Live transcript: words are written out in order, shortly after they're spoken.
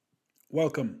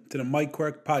Welcome to the Mike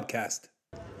Quirke Podcast.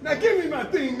 Now give me my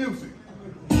theme music.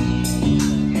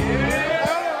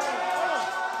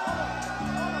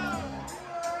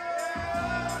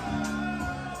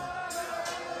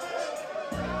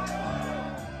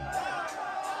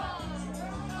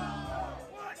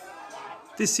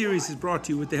 This series is brought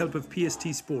to you with the help of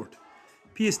PST Sport.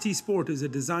 PST Sport is a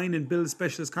design and build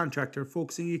specialist contractor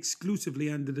focusing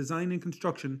exclusively on the design and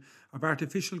construction of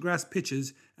artificial grass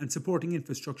pitches and supporting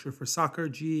infrastructure for soccer,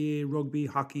 GAA, rugby,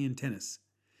 hockey and tennis.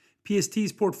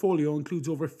 PST's portfolio includes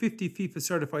over 50 FIFA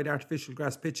certified artificial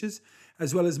grass pitches,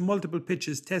 as well as multiple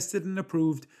pitches tested and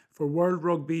approved for World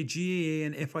Rugby, GAA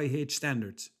and FIH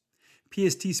standards.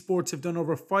 PST Sports have done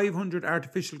over 500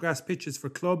 artificial grass pitches for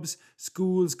clubs,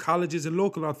 schools, colleges and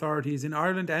local authorities in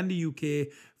Ireland and the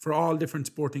UK for all different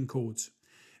sporting codes.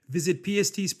 Visit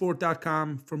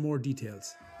pstsport.com for more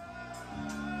details.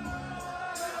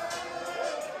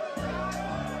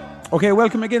 Okay,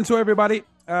 welcome again to everybody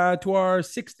to our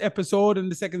sixth episode in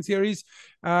the second series.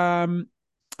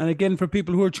 And again, for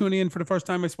people who are tuning in for the first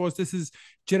time, I suppose this is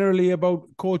generally about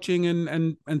coaching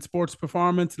and sports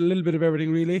performance, a little bit of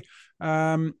everything really.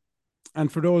 And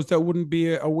for those that wouldn't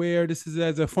be aware, this is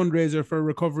as a fundraiser for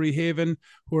Recovery Haven,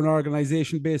 who are an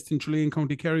organisation based in Tralee in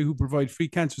County Kerry who provide free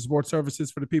cancer support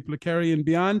services for the people of Kerry and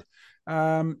beyond.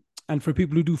 And for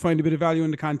people who do find a bit of value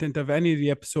in the content of any of the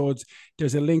episodes,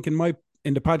 there's a link in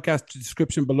the podcast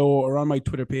description below or on my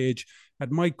Twitter page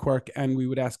at Mike Quirke, and we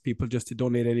would ask people just to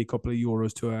donate any couple of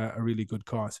euros to a really good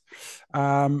cause.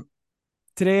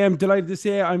 Today, I'm delighted to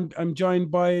say I'm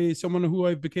joined by someone who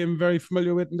I've become very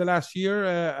familiar with in the last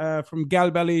year, from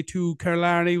Galbally to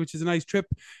Killarney, which is a nice trip.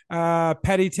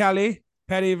 Paddy Tally.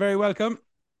 Paddy, very welcome.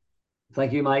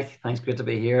 Thank you, Mike. Thanks, great to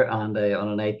be here, and on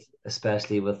a night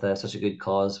especially with such a good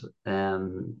cause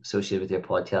associated with your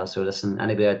podcast. So listen,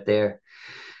 anybody out there,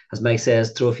 as Mike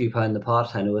says, throw a few pounds in the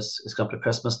pot. I know it's come to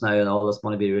Christmas now, and all this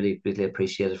money be really, really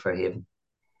appreciated for Haven.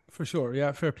 For sure,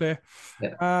 yeah, fair play.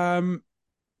 Yeah.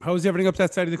 How's everything up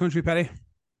that side of the country, Paddy?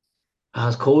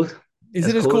 It's cold. Is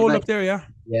it as cold up there? Yeah.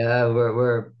 Yeah,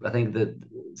 we're. I think that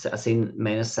I seen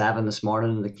 -7 this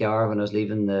morning in the car when I was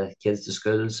leaving the kids to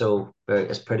school. So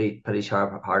it's pretty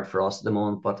hard for us at the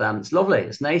moment. But it's lovely.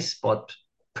 It's nice, but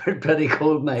pretty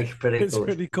cold, Mike. It's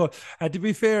pretty cold. To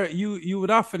be fair, you would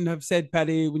often have said,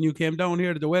 Paddy, when you came down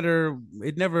here, the weather,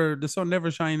 the sun never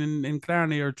shine in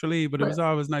Killarney or Tralee, but it was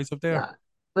always nice up there. Yeah.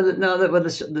 But no,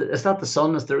 it's not the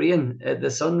sun, it's the rain. The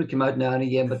sun would come out now and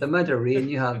again, but the amount of rain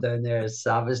you have down there is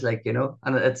savage,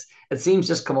 and it seems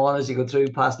just come on as you go through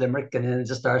past Limerick, and then it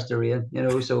just starts to rain,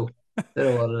 so I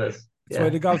don't know what it is. That's why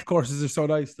the golf courses are so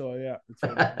nice, though. Yeah.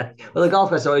 Well, the golf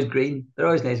courses are always green. They're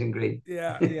always nice and green.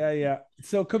 Yeah.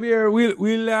 So come here. We'll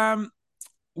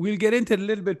get into it a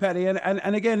little bit, Paddy.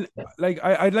 And again,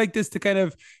 I'd like this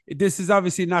to this is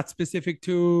obviously not specific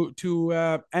to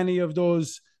any of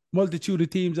those multitude of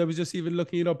teams. I was just even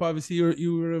looking it up. Obviously,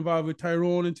 you were involved with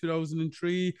Tyrone in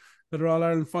 2003, the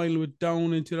All-Ireland final with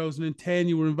Down in 2010.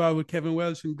 You were involved with Kevin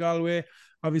Welsh in Galway.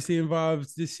 Obviously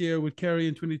involved this year with Kerry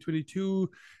in 2022,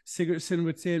 Sigerson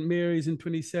with St. Mary's in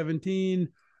 2017.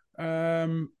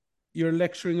 You're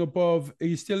lecturing above. Are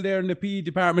you still there in the PE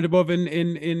department above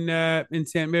in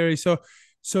St. Mary's?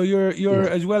 So you're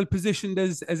as well positioned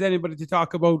as anybody to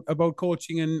talk about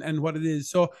coaching and what it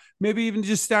is. So maybe even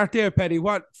just start there, Paddy.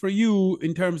 What for you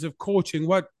in terms of coaching?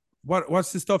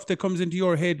 What's the stuff that comes into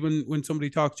your head when somebody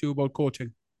talks to you about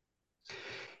coaching?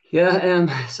 Yeah,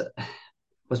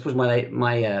 I suppose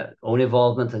my own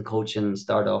involvement in coaching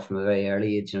started off from a very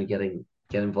early age. Getting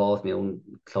involved in my own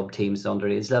club teams at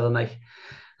underage level, Mike.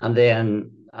 And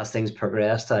then as things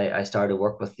progressed, I started to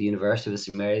work with the University of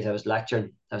St. Mary's. I was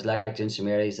lecturing St.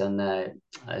 Mary's, and I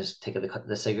was taking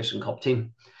the Sigerson Cup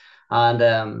team, and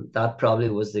that probably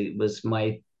was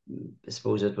my, I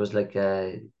suppose it was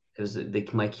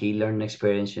my key learning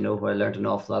experience. Where I learned an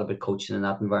awful lot about coaching in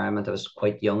that environment. I was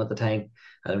quite young at the time.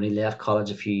 I only left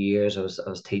college a few years. I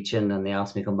was teaching, and they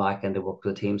asked me to come back and to work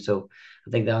with the team. So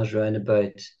I think that was around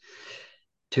about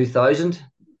 2000.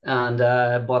 And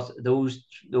but those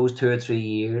 2 or 3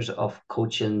 years of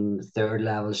coaching third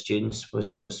level students was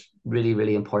really,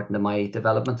 really important to my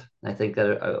development. I think that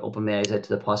it opened my eyes out to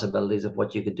the possibilities of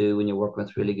what you could do when you're working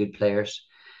with really good players.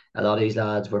 A lot of these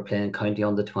lads were playing county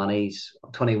under 20s,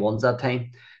 21s that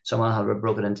time. Some of them had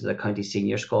broken into the county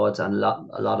senior squads, and a lot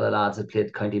of the lads had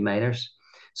played county minors.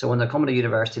 So when they're coming to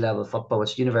university level football,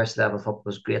 which university level football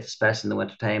was great, especially in the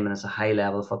winter time, and it's a high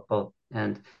level football.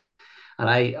 And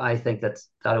I think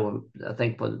I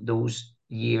think those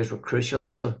years were crucial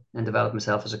in developing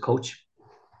myself as a coach.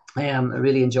 I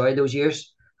really enjoyed those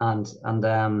years, and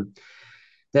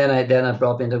Then I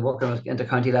brought me into working with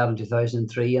inter-county level in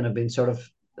 2003, and I've been sort of,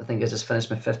 I think I just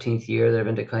finished my 15th year there of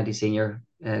inter-county senior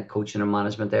coaching and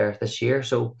management there this year.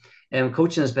 So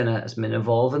coaching has been an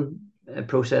evolving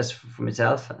process for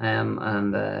myself,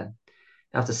 and I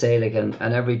have to say, like,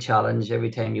 and every challenge,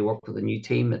 every time you work with a new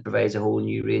team, it provides a whole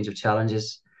new range of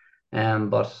challenges.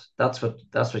 But that's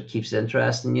what keeps it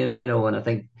interesting, and I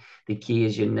think the key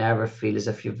is you never feel as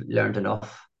if you've learned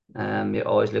enough. You're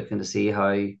always looking to see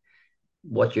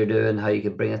what you're doing, how you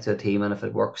can bring it to a team, and if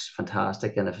it works,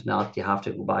 fantastic. And if not, you have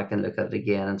to go back and look at it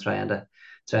again and trying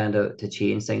to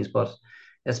change things. But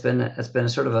it's been a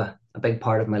sort of a big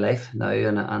part of my life now,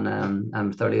 and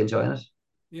I'm thoroughly enjoying it.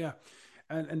 Yeah.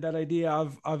 And that idea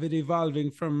of it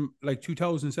evolving from like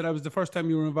 2000. So that was the first time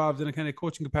you were involved in a kind of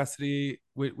coaching capacity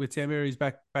with St. Mary's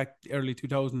back early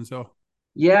 2000. So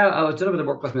Yeah, I was doing a bit of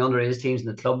work with my underage teams in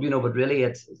the club, but really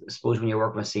it's, I suppose, when you're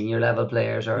working with senior level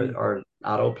players or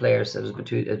adult players, it was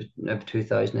about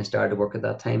 2000 I started to work at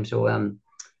that time. So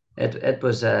it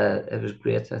was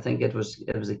great. I think it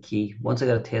was a key. Once I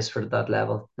got a taste for it at that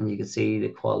level, and you could see the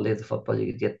quality of the football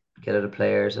you could get out of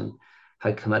players, and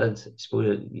how committed. I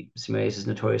suppose St. Mary's is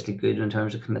notoriously good in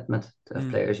terms of commitment of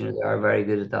players. They are very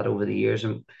good at that over the years,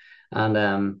 and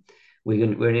we're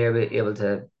able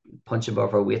to punch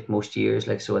above our weight most years.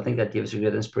 Like, so I think that gives a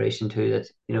great inspiration too. That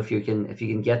if you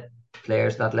can get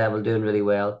players that level doing really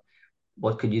well,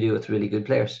 what could you do with really good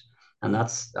players? And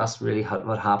that's really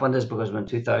what happened, is because when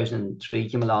 2003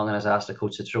 came along and I was asked to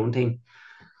coach the Tyrone team,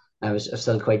 I was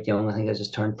still quite young. I think I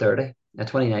just turned 30 at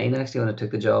 29 actually when I took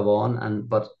the job on.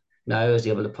 But now I was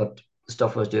able to put the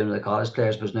stuff I was doing with the college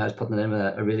players, but now I was putting it in with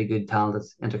a really good, talented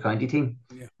inter-county team.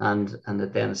 yeah, And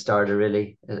it then started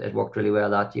it worked really well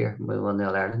that year. We won the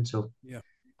All-Ireland, so yeah.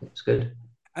 it's good.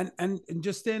 And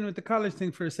just staying with the college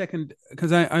thing for a second,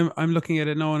 because I'm looking at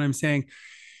it now and I'm saying,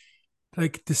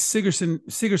 like, the Sigerson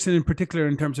in particular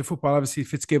in terms of football, obviously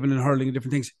Fitzgibbon and hurling and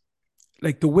different things.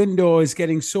 Like, the window is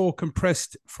getting so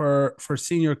compressed for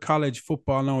senior college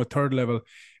football now at third level.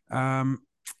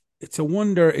 It's a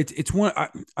wonder. It's one.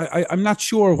 I'm not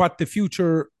sure what the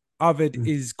future of it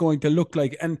is going to look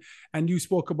like. And you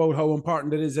spoke about how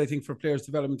important it is, I think, for players'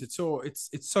 development.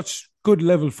 It's such good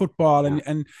level football,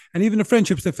 and even the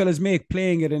friendships that fellas make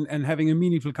playing it and having a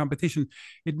meaningful competition.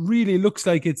 It really looks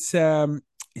like it's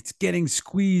getting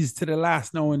squeezed to the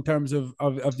last now in terms of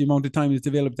the amount of time it's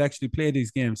available to actually play these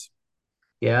games.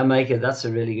 Yeah, Micah, that's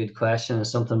a really good question.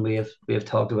 It's something we have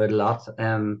talked about a lot.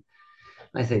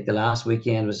 I think the last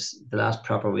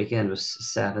proper weekend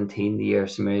was 17 the year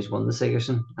St. Mary's won the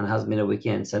Sigerson, and it hasn't been a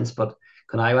weekend since. But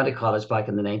when I went to college back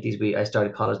in the 90s, I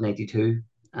started college in 92,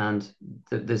 and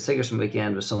the Sigerson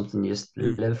weekend was something you just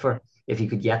live for if you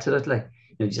could get to it, like,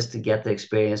 just to get the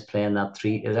experience playing that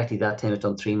three. It was actually that time it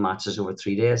done 3 matches over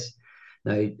 3 days.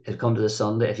 Now it come to the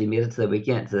Sunday. If you made it to the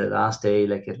weekend, to the last day,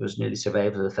 like, it was nearly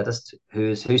survival of the fittest.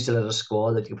 Who still had a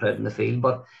squad that you put out in the field,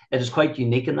 but it was quite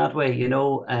unique in that way,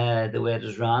 the way it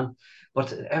was ran.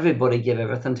 But everybody gave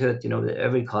everything to it.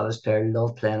 Every college player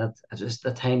loved playing it. It's just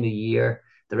the time of year.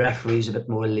 The referees a bit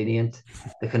more lenient.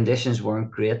 The conditions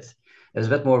weren't great. It was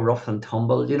a bit more rough and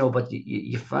tumble, but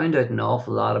you found out an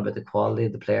awful lot about the quality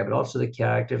of the player, but also the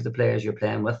character of the players you're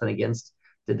playing with and against.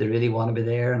 Did they really want to be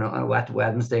there on a wet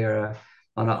Wednesday, or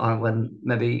on when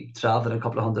maybe traveling a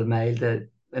couple of 100 miles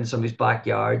in somebody's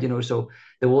backyard, So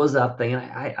there was that thing.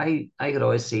 And I could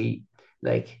always see,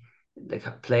 like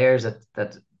players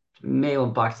that may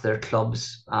went back to their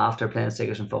clubs after playing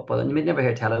Sigerson football, and you may never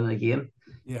hear telling in a game,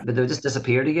 Yeah, but they just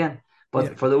disappeared again.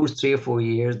 But for those 3 or 4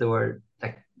 years, they were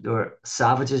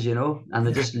savages, and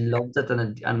they just loved it.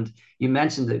 And you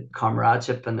mentioned the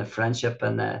comradeship and the friendship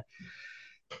and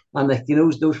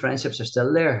those friendships are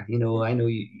still there. I know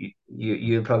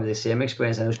you had probably the same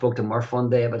experience. I spoke to Murph one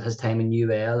day about his time in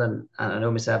UL, and I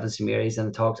know myself and St. Mary's,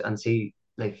 and talked and see,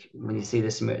 like, when you see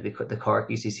the Cork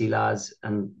UCC lads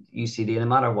and UCD, no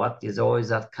matter what, there's always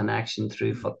that connection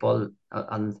through football,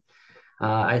 and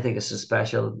I think it's a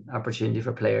special opportunity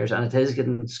for players, and it is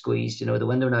getting squeezed. The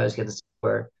window now is getting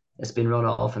where it's been run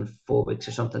off in 4 weeks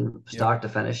or something, start to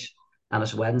finish, and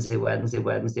it's Wednesday, Wednesday,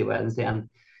 Wednesday, Wednesday,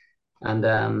 and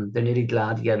they're nearly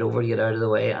glad to get out of the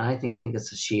way. And I think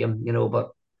it's a shame,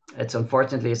 but it's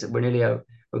unfortunately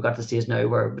we've got the stage now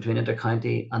where between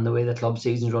intercounty and the way the club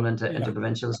seasons run into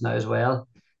interprovincials now as well.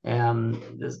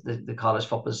 The college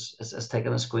football is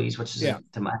taking a squeeze, which is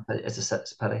to my it's a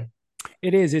pity.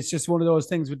 it is. It's just one of those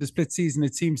things with the split season.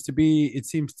 It seems to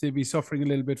be suffering a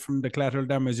little bit from the collateral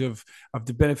damage of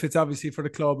the benefits, obviously, for the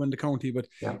club and the county, but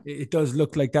it does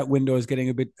look like that window is getting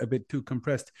a bit too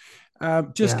compressed.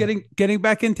 Just getting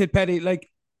back into it, Paddy. Like,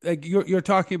 like you're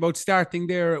talking about starting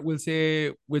there, we'll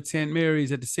say with St.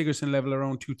 Mary's at the Sigerson level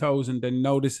around 2000, and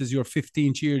now this is your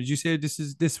 15th year. Did you say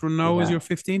this one now is Yeah. your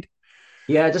 15th?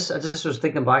 Yeah, I just was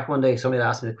thinking back one day, somebody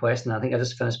asked me the question. I think I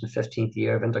just finished my 15th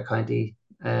year of inter-county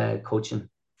coaching.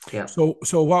 Yeah. So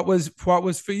what was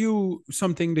for you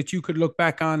something that you could look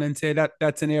back on and say that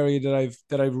that's an area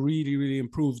that I've really really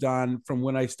improved on from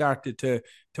when I started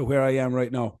to where I am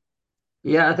right now?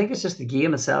 Yeah, I think it's just the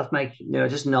game itself, Mike.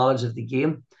 Just knowledge of the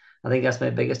game. I think that's my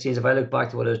biggest change. If I look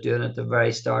back to what I was doing at the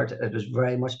very start, it was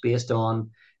very much based on,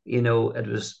 it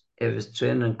was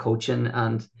training and coaching.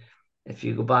 And if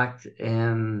you go back,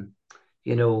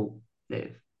 you know, eh,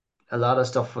 a lot of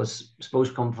stuff was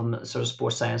supposed to come from a sort of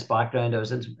sports science background. I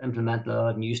was implementing a lot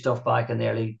of new stuff back in the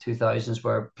early 2000s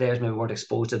where players maybe weren't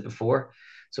exposed to it before.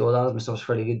 So a lot of my stuff was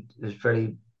fairly good. It was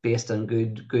fairly based on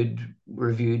good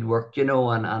reviewed work,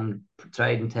 and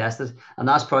tried and tested. And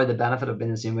that's probably the benefit of being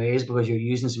in St. Mary's, because you're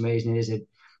using St. Mary's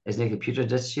is a computer.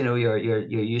 This, you're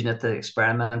using it to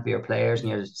experiment with your players and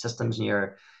your systems and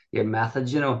your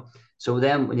methods. So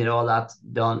then when you know all that's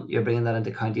done, you're bringing that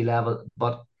into county level.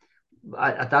 But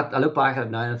I look back at it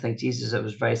now and I think, Jesus, it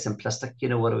was very simplistic,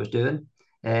 what I was doing.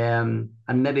 And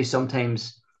maybe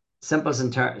sometimes simple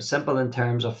in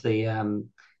terms of the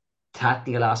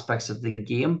technical aspects of the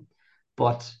game,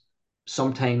 but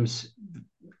sometimes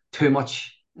too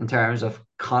much in terms of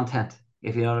content,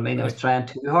 if you know what I mean. I was Right, trying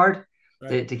too hard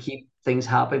right. to keep things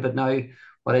happy, but now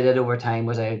what I did over time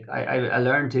was I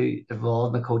learned to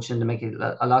evolve my coaching to make it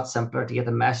a lot simpler, to get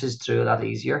the message through a lot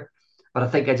easier. But I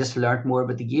think I just learned more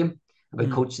about the game, about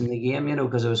Mm. coaching the game,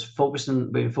 because I was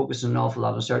focusing an awful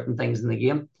lot on certain things in the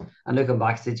game. And looking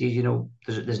back to, geez,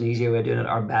 there's an easier way of doing it,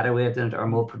 or a better way of doing it, or a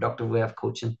Mm. more productive way of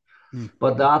coaching. Mm.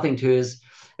 But the other thing too is,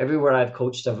 everywhere I've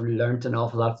coached, I've learned an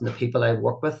awful lot from the people I've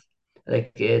worked with.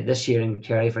 Like this year in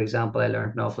Kerry, for example, I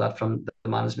learned an awful lot from the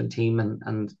management team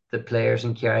and the players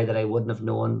in Kerry that I wouldn't have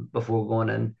known before going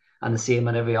in, and the same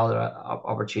in every other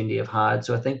opportunity I've had.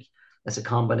 So I think it's a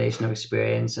combination of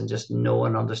experience and just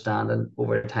knowing, understanding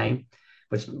over time,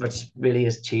 which really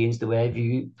has changed the way I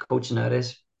view coaching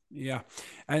nowadays. Yeah,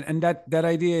 and that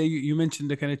idea you mentioned,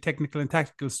 the kind of technical and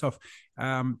tactical stuff,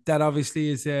 that obviously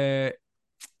is a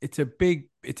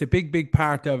big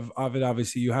part of it.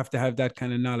 Obviously, you have to have that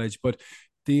kind of knowledge, but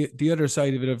the other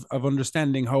side of it, of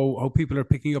understanding how people are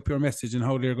picking up your message and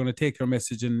how they're going to take your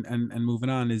message and moving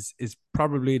on is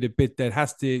probably the bit that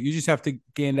has to, you just have to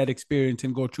gain that experience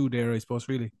and go through there, I suppose,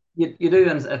 really. You do,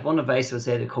 and if one advice I would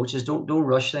say to coaches, don't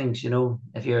rush things.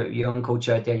 If you're a young coach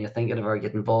out there and you're thinking of or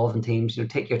get involved in teams,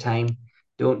 take your time.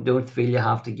 Don't feel you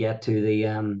have to get to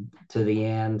the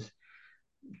end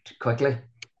quickly.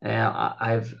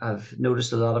 I've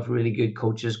noticed a lot of really good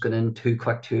coaches going in too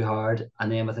quick, too hard,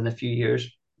 and then within a few years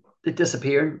they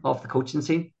disappear off the coaching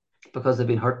scene because they've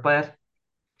been hurt by it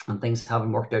and things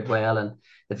haven't worked out well, and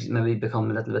they've maybe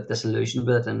become a little bit disillusioned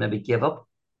with it and maybe give up.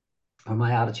 Or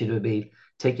my attitude would be,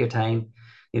 take your time,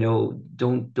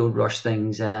 don't rush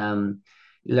things.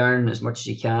 Learn as much as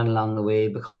you can along the way,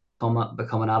 become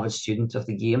an avid student of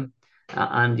the game.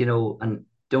 And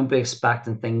don't be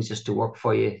expecting things just to work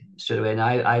for you straight away. And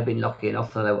I've been lucky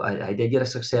enough that I did get a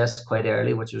success quite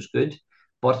early, which was good.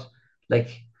 But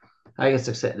like, I get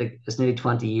success, like, it's nearly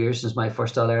 20 years since my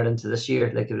first All Ireland to this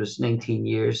year. Like, it was 19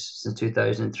 years since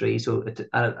 2003. So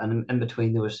and in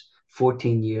between there was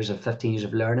 14 years of 15 years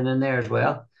of learning in there as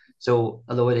well. So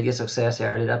although I did get success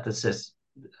early, that's just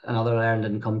another Ireland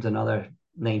didn't come to another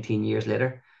 19 years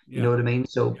later. You know Yeah, what I mean?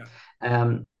 So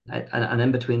yeah, and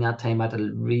in between that time I had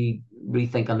to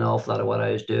rethink an awful lot of what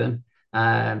I was doing.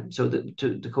 So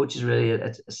the coaches really,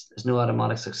 it's no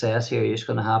automatic success here. You're just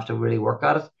going to have to really work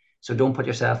at it. So don't put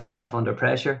yourself under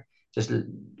pressure. Just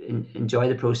enjoy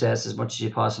the process as much as you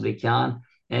possibly can,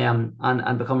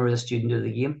 and become a real student of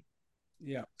the game.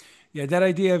 yeah, yeah. That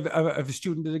idea of a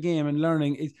student of the game and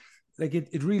learning is like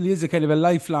it really is a kind of a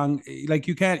lifelong. Like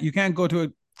you can't go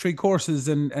to 3 courses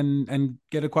and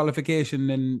get a qualification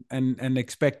and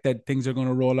expect that things are going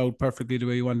to roll out perfectly the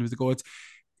way you want them to go. It's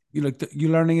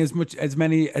you're learning as much and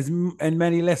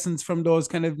many lessons from those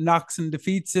kind of knocks and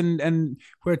defeats and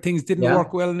where things didn't Yeah.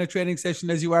 work well in a training session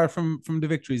as you are from the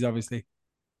victories, obviously.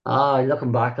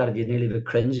 Looking back at it, you nearly would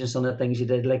cringe at some of the things you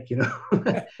did, like,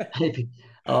 I'd be-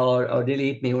 or nearly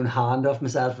eat my own hand off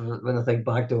myself when I think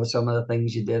back to some of the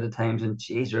things you did at times, and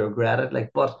geez, I regret it.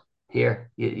 Like, but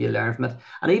here, you learn from it.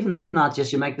 And even not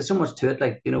just you, Mike, there's so much to it.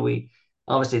 Like, we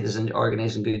obviously there's an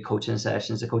organizing good coaching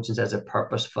sessions. The coaching sessions are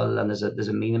purposeful, and there's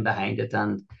a meaning behind it,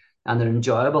 and they're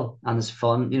enjoyable and it's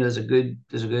fun. There's a good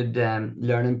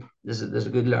learning, there's a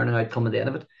good learning outcome at the end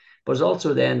of it. But it's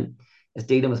also then, it's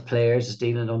dealing with players, it's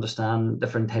dealing to understand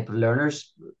different type of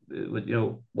learners.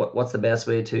 What's the best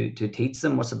way to teach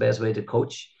them, what's the best way to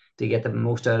coach to get the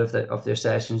most out of their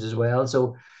sessions as well.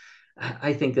 So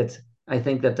I think that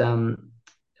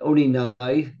only now,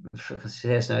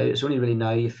 it's only really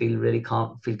now you feel really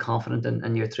feel confident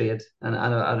in your trade. And I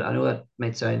know that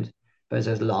might sound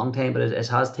a long time, but it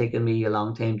has taken me a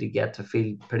long time to get to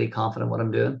feel pretty confident what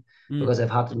I'm doing, because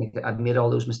I've made all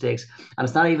those mistakes. And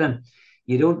it's not even,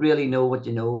 you don't really know what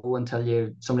you know until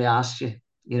somebody asks you,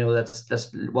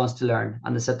 that's wants to learn,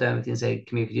 and they sit down with you and say,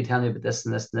 come here, could you tell me about this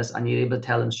and this and this? And you're able to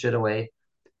tell them straight away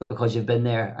because you've been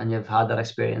there and you've had that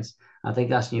experience. I think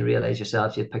that's when you realize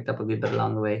yourself you've picked up a good bit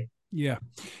along the way. Yeah.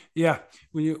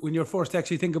 When you're forced to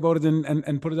actually think about it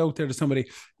and put it out there to somebody,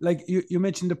 like you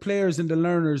mentioned the players and the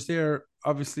learners, they're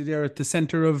at the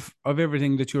center of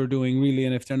everything that you're doing, really.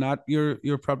 And if they're not,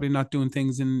 you're probably not doing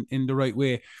things in the right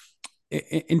way.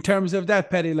 In terms of that,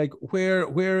 Paddy, like where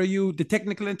are you? The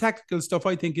technical and tactical stuff,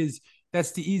 I think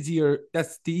that's the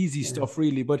easy stuff,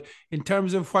 really. But in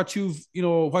terms of what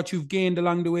you've gained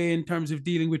along the way in terms of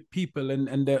dealing with people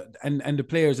and the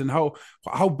players, and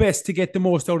how best to get the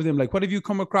most out of them, like what have you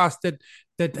come across that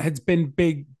has been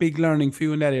big learning for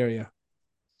you in that area?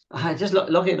 I just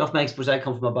lucky enough, Mike, because I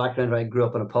come from a background where I grew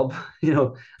up in a pub,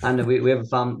 and we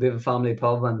have a family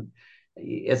pub, and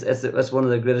it's one of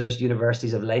the greatest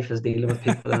universities of life is dealing with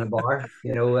people in a bar,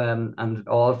 and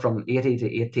all from 80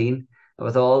 to 18,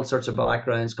 with all sorts of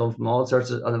backgrounds, come from all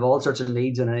sorts of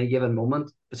needs in any given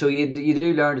moment. So you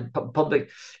do learn public,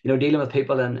 dealing with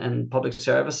people in public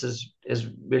service is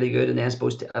really good. And then I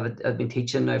suppose I've been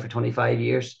teaching now for 25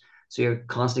 years. So you're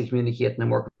constantly communicating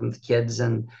and working with kids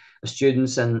and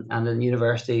students, and in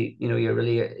university,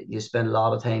 you spend a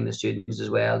lot of time with students as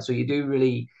well. So you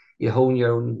hone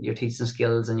your teaching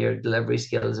skills and your delivery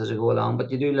skills as you go along.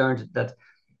 But you do learn that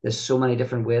there's so many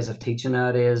different ways of teaching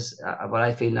nowadays. What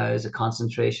I feel now is a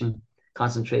concentration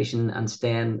and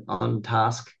staying on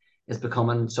task is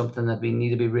becoming something that we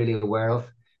need to be really aware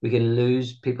of. We can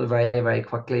lose people very, very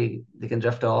quickly. They can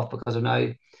drift off because of now.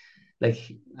 Like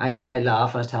I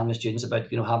laugh when I was telling my students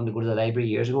about having to go to the library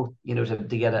years ago, to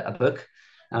get a book,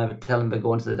 and I would tell them about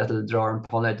going to the little drawer and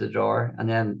pulling out the drawer and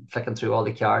then flicking through all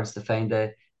the cards to find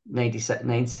the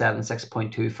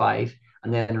 976.25,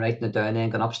 and then writing it down, and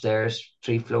then going upstairs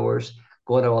 3 floors,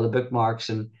 going to all the bookmarks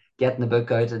and getting the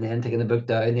book out, and then taking the book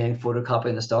down, and then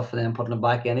photocopying the stuff and then putting it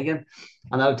back in again.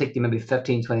 And that would take you maybe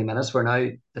 15-20 minutes, where now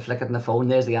the flick it on the phone,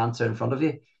 there's the answer in front of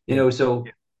you. So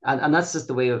and that's just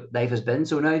the way life has been.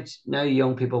 So now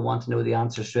young people want to know the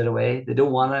answer straight away. They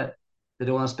don't want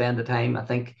to spend the time. I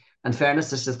think, in fairness,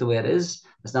 this is the way it is.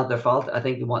 It's not their fault. I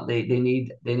think they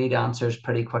need answers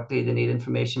pretty quickly. They need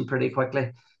information pretty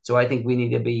quickly. So I think we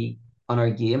need to be on our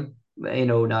game,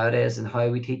 nowadays, and how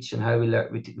we teach and how we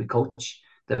learn, we coach,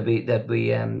 that we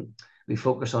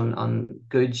focus on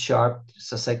good, sharp,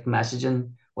 succinct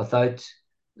messaging without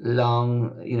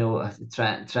long,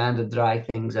 trying to drag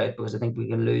things out, because I think we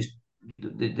can lose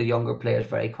the younger players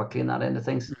very quickly in that end of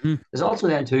things. Mm-hmm. There's also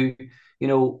then too,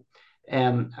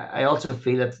 I also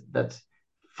feel that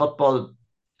football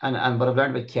and what I've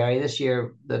learned about Kerry this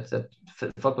year, that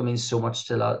football means so much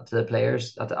to the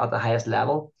players at the highest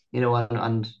level.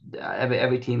 And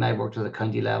every team I've worked with at the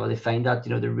county level, they find that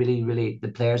they're really, really, the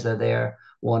players that are there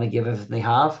want to give everything they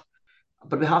have.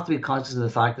 But we have to be conscious of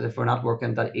the fact that if we're not working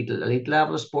at that elite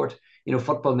level of sport,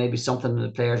 football may be something that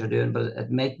the players are doing, but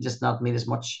it might just not mean as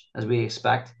much as we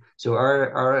expect. So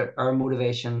our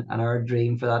motivation and our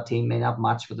dream for that team may not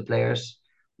match what the players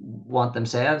want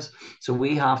themselves. So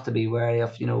we have to be wary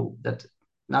of, that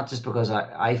not just because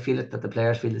I feel it, that the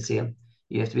players feel the same.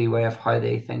 You have to be aware of how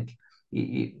they think,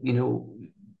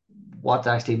 what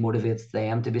actually motivates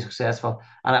them to be successful.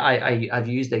 And I've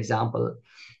used the example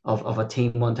of a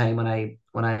team one time when I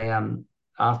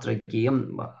after a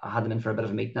game, I had them in for a bit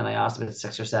of a meeting, and I asked about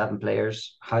 6 or 7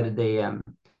 players, how did they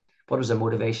what was their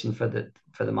motivation for the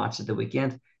match at the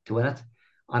weekend to win it.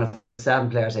 And of 7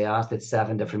 players I asked, it's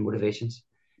 7 different motivations,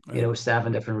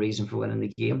 7 different reasons for winning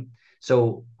the game.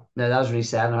 So now that was really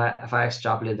 7. If I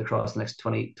extrapolated across the next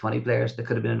 20 players, there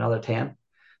could have been another 10.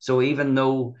 So even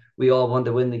though we all wanted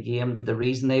to win the game, the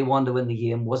reason they wanted to win the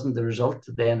game wasn't the result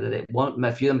at the end of the day.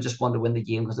 A few of them just wanted to win the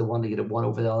game because they wanted to get it one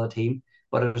over the other team.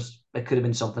 But it could have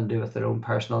been something to do with their own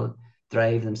personal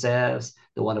drive themselves.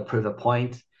 They want to prove a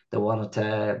point. They wanted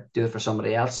to do it for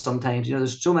somebody else sometimes.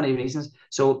 There's so many reasons.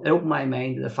 So it opened my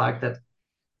mind to the fact that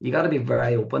you got to be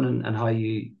very open in how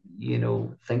you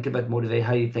think about motivate,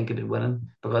 how you think about winning,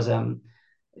 because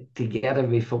to get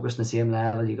everybody focused on the same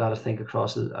level, you got to think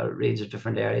across a range of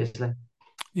different areas. Like,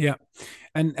 yeah,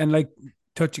 and like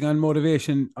touching on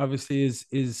motivation, obviously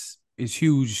is is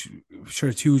huge. Sure,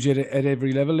 it's huge at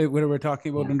every level. Whether we're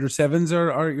talking about under sevens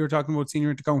or you're talking about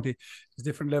senior into county, there's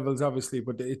different levels, obviously,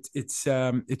 but it's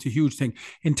a huge thing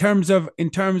in terms of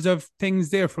things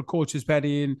there for coaches,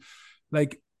 Paddy, and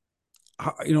like,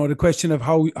 the question of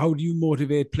how do you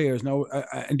motivate players now,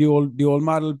 and the old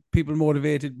model, people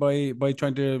motivated by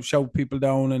trying to shout people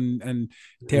down and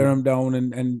tear them down,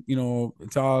 and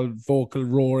it's all vocal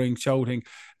roaring, shouting.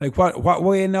 Like, what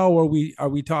way now are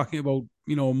we talking about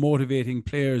motivating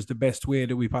players the best way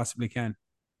that we possibly can?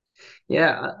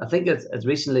 Yeah, I think it's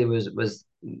recently was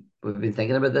we've been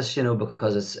thinking about this,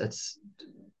 because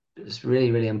it's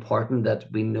really, really important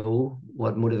that we know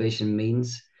what motivation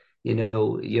means.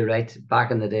 You're right.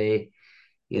 Back in the day,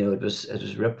 it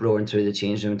was rip roaring through the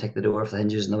change room, take the door off the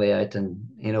hinges on the way out, and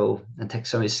take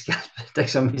somebody's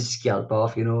scalp,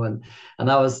 off, and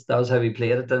that was how we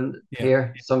played it. And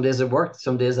here, some days it worked,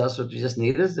 some days that's what we just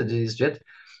needed to do straight.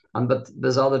 But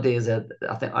there's other days that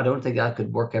I don't think that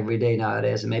could work every day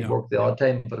nowadays. It might work the odd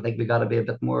time, but I think we got to be a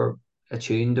bit more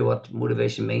attuned to what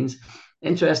motivation means.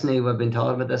 Interestingly, we've been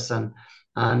talking about this, and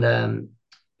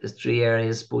there's three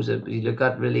areas. I suppose that you look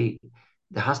at, really,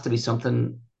 there has to be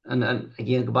something. And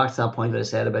again, go back to that point that I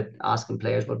said about asking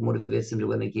players what motivates them to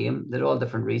win a game. They're all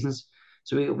different reasons.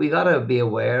 So we got to be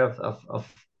aware of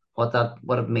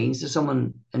what it means to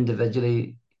someone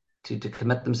individually to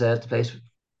commit themselves to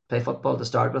play football to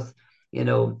start with. It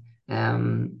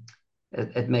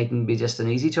mightn't be just an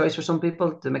easy choice for some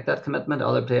people to make that commitment.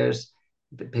 Other players,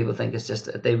 people think it's just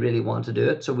that they really want to do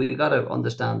it. So we got to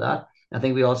understand that. I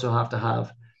think we also have to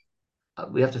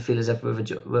feel as if we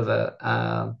have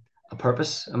a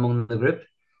purpose among the group.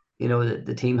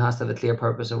 The team has to have a clear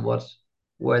purpose of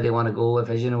where they want to go, a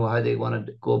vision of how they want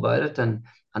to go about it, and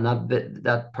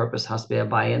that purpose has to be a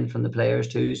buy-in from the players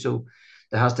too. So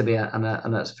there has to be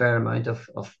a fair amount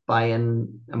of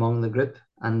buy-in among the group,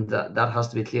 and that has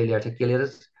to be clearly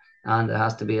articulated, and there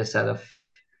has to be a set of,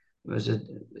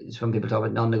 some people talk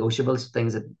about non-negotiables,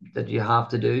 things that you have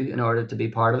to do in order to be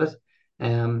part of it.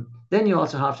 Then you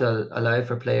also have to allow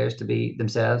for players to be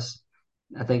themselves.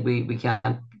 I think we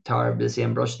can't tar the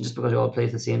same brush, and just because we all play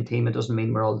for the same team, it doesn't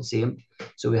mean we're all the same.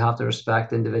 So we have to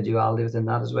respect individuality within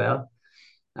that as well.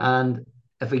 And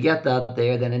if we get that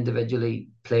there, then individually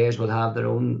players will have their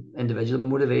own individual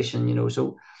motivation,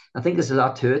 So I think there's a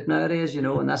lot to it nowadays,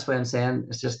 and that's why I'm saying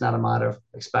it's just not a matter of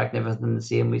expecting everything the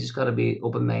same. We just got to be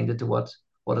open-minded to what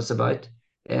it's about.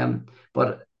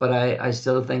 But I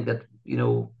still think that,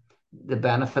 the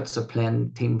benefits of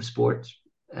playing team sports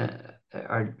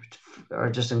are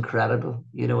just incredible,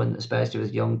 and especially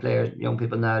with young players, young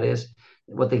people nowadays,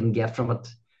 what they can get from it.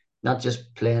 Not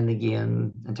just playing the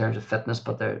game in terms of fitness,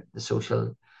 but the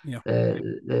social,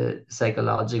 the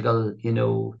psychological,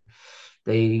 the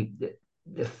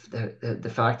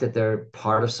fact that they're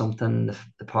part of something,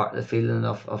 the feeling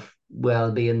of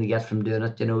well-being they get from doing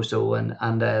it, So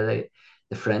and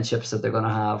the friendships that they're going to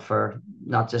have for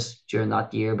not just during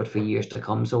that year, but for years to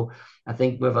come. So I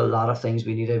think we have a lot of things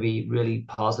we need to be really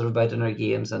positive about in our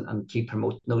games, and keep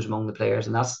promoting those among the players,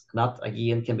 and that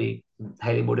again can be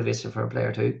highly motivating for a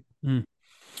player too.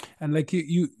 And like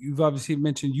you've obviously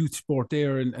mentioned youth sport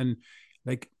there, and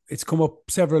like it's come up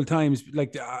several times.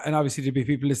 Like, and obviously there'll be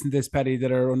people listening to this, Paddy,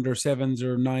 that are under sevens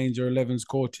or nines or 11s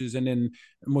coaches, and then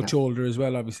much older as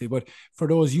well, obviously. But for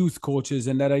those youth coaches,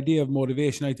 and that idea of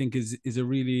motivation, I think is a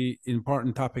really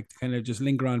important topic to kind of just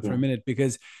linger on for a minute,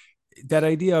 because that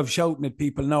idea of shouting at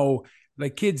people now,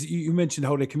 like kids, you mentioned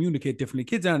how they communicate differently.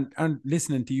 Kids aren't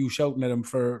listening to you shouting at them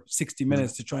for 60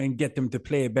 minutes to try and get them to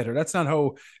play better. That's not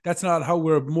how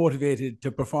we're motivated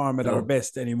to perform at our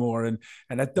best anymore. And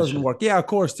that doesn't work. Yeah, of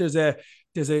course, there's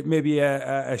maybe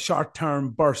a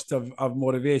short-term burst of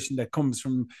motivation that comes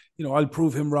from, I'll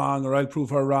prove him wrong or I'll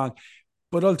prove her wrong.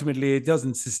 But ultimately it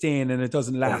doesn't sustain and it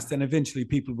doesn't last. And eventually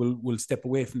people will step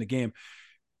away from the game.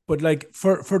 But like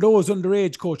for those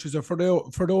underage coaches, or for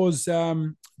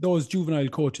those juvenile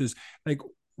coaches, like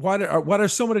what are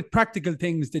some of the practical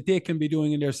things that they can be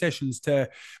doing in their sessions to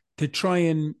try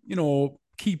and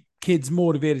keep kids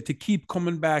motivated, to keep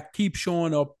coming back, keep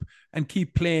showing up, and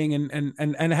keep playing,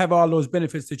 and have all those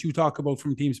benefits that you talk about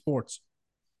from team sports?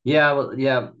 Yeah, well,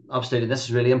 yeah, absolutely. This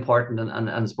is really important, and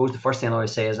I suppose the first thing I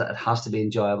always say is that it has to be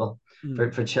enjoyable.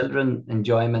 For children.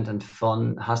 Enjoyment and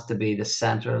fun has to be the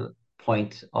central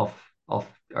point of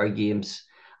our games.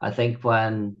 I think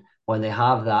when they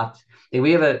have that,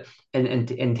 we have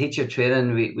in teacher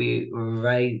training, we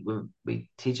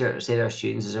say to our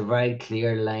students, there's a very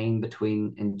clear line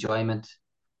between enjoyment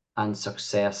and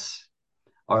success,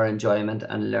 or enjoyment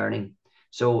and learning.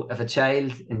 So if a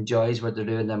child enjoys what they're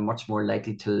doing, they're much more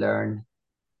likely to learn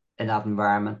in that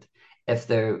environment. if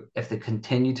they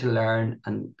continue to learn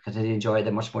and continue to enjoy,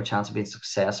 they're much more chance of being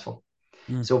successful.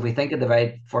 Mm. So if we think of the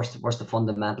very first, the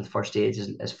fundamental first stage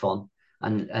is fun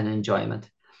and enjoyment,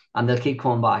 and they'll keep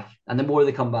coming back, and the more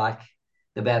they come back,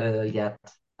 the better they'll get,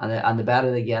 and the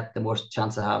better they get, the more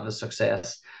chance they have of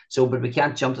success. So, but we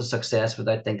can't jump to success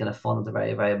without thinking of fun at the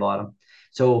very, very bottom.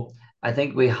 So I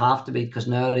think we have to be, because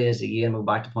nowadays, again, we're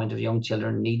back to the point of young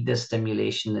children need this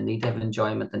stimulation, they need to have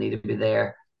enjoyment, they need to be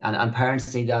there. And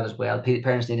parents need that as well.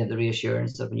 Parents need to have the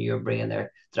reassurance that when you're bringing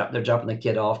they're dropping the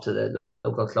kid off to the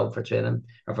local club for training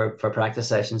or for practice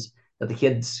sessions, that the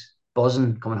kids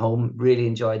buzzing coming home, really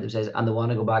enjoyed themselves, and they want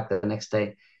to go back the next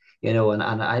day, and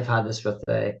I've had this with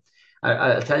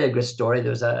I'll tell you a great story.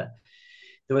 There was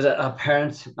a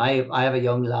parent. I have a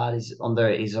young lad. He's under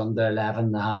 11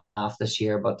 and a half this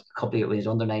year, but a couple of he's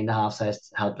under 9 and a half, so I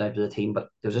helped out with the team. But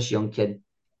there was this young kid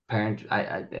parent.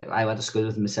 I went to school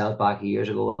with myself back years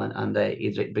ago, and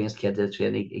he'd bring his kid to the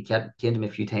training. He came to me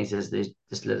a few times. Says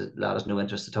this lad has no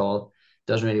interest at all.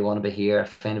 Doesn't really want to be here. I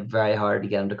find it very hard to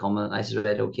get him to come. And I said,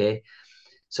 right, okay.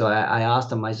 So I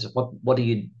asked him. I said, what do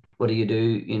you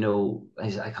do? I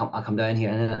said, I come down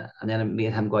here, and then me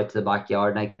and him go out to the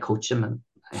backyard, and I coach him. And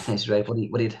I said, right, what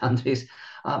are you telling me?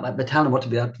 I've been telling him what to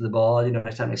be up to the ball. I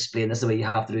was trying to explain this is the way you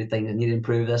have to do things, and you need to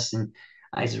improve this. And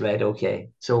I said, right, okay.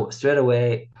 So straight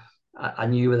away, I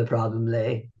knew where the problem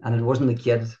lay, and it wasn't the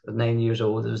kid at 9 years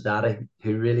old. It was daddy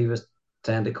who really was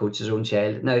trying to coach his own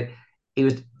child. Now, he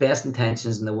was best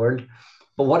intentions in the world,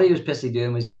 but what he was basically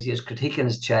doing was he was critiquing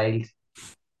his child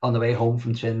on the way home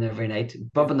from training every night,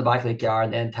 bumping the back of the car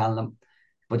and then telling him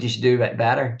what you should do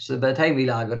better. So by the time we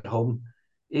lad got home,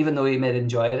 even though he may have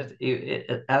enjoyed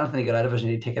anything he got out of it was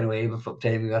nearly taken away before the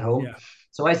time we got home. Yeah.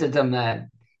 So I said to him,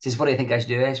 he says, what do you think I should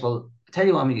do? I said, well, I tell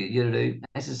you what you to do.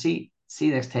 I said, see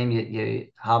next time you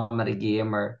have him at a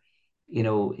game, or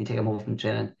you take him home from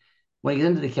training, when he gets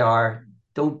into the car,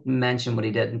 don't mention what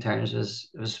he did in terms of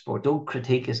his sport. Don't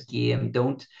critique his game.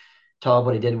 Don't tell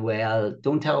what he did well.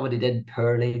 Don't tell what he did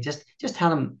poorly. Just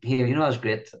tell him, here, that was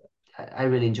great. I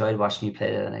really enjoyed watching you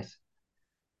play the other night.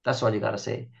 That's all you got to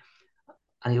say.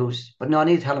 And he goes, but no, I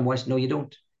need to tell him once. No, you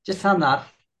don't. Just tell him that.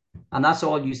 And that's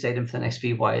all you say to him for the next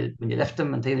few while. When you lift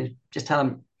him and just tell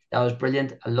him, that was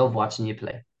brilliant. I love watching you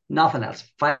play. Nothing else.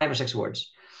 5 or 6 words.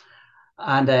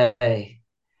 And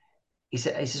he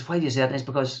says, why do you say that? And it's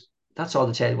because that's all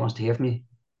the child wants to hear from you.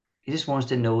 He just wants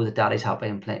to know that daddy's happy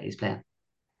and he's playing.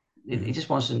 Mm-hmm. He just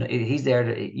wants to know he's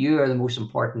there. You are the most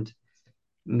important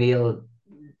meal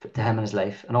to him in his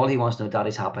life. And all he wants to know,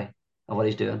 daddy's happy and what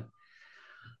he's doing.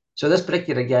 So this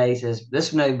particular guy says,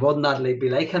 this now would not be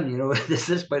like him,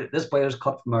 this boy was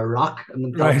cut from a rock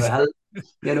and the top of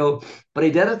a hill, but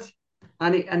he did it.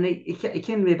 And he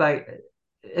came to me back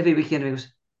every weekend. He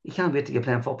goes, he can't wait to get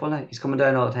playing football now. He's coming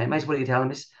down all the time. I said, what are you telling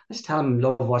me? I just tell him I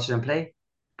love watching him play.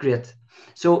 Great.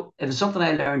 So it was something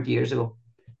I learned years ago,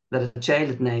 that a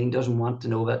child at 9 doesn't want to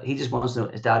know that. He just wants to know,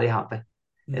 is daddy happy?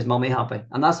 Is mummy happy?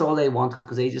 And that's all they want,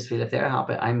 because they just feel if they're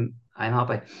happy, I'm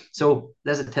happy. So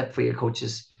there's a tip for your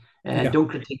coaches. Don't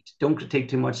critique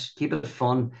too much. Keep it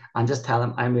fun, and just tell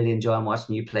them, I'm really enjoying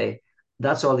watching you play.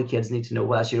 That's all the kids need to know.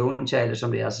 Whether it's your own child or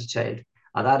somebody else's child,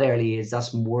 at that early age,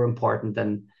 that's more important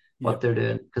than what they're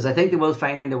doing. Because I think they will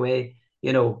find a way.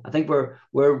 I think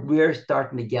we're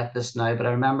starting to get this now. But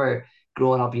I remember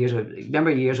growing up years ago.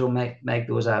 Years ago, Mike,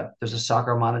 there's a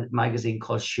soccer magazine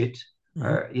called Shoot.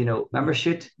 Mm-hmm. Or remember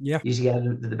Shoot? Yeah. You used to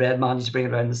get the bread man. Used to bring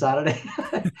it around on Saturday.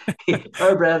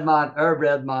 Our bread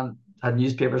man had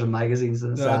newspapers and magazines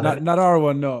on Saturday. Not our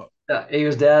one, no. He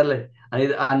was deadly,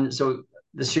 and so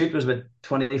the Shoot was with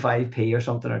 25p or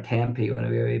something, or 10p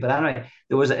whenever we were. But anyway,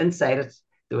 there was inside it.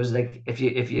 There was like if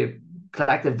you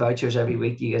collected vouchers every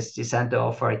week, you sent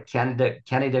off for a Kenny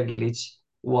Dalglish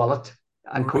wallet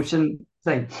and coaching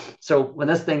thing. So when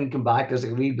this thing came back, there's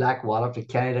a wee black wallet with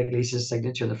Kenny Dalglish's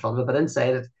signature in the front of it. But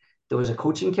inside it, there was a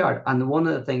coaching card, and one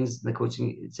of the things in the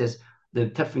coaching, it says the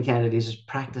tip from Kenny Dalglish is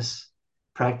practice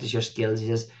your skills. He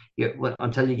says,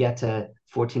 until you get to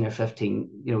 14 or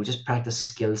 15, just practice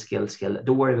skill.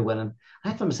 Don't worry about winning. I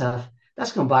thought to myself,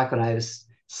 that's going back when I was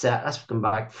set. That's going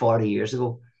back 40 years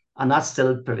ago. And that's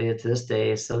still pervaded to this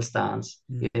day, still stands.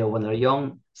 When they're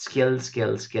young, skill.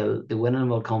 The winning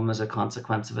will come as a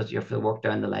consequence of it. You have to work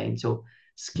down the line. So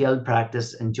skill,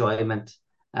 practice, enjoyment,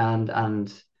 and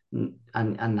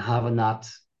having that,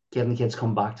 getting kids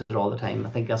come back to it all the time. I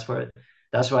think that's where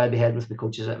I'd be heading with the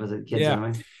coaches, with the kids. Yeah.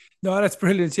 Anyway. No, that's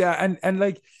brilliant. Yeah. And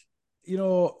like,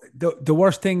 the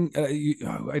worst thing,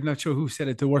 I'm not sure who said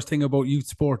it, the worst thing about youth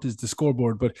sport is the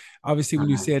scoreboard. But obviously when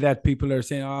you say that, people are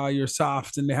saying, you're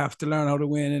soft and they have to learn how to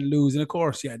win and lose. And of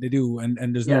course, yeah, they do. And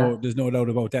there's no doubt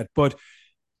about that. But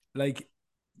like,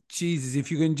 Jesus,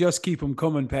 if you can just keep them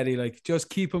coming, Paddy, like just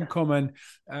keep them coming.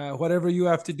 Whatever you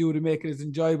have to do to make it as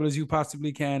enjoyable as you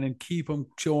possibly can, and keep them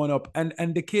showing up.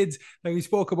 And the kids, like we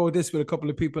spoke about this with a couple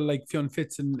of people like Fionn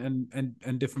Fitz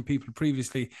and different people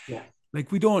previously. Yeah. Like,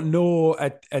 we don't know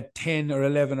at 10 or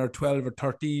 11 or 12 or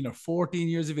 13 or 14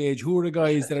 years of age who are the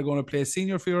guys that are going to play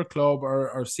senior for your club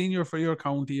or senior for your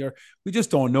county, or we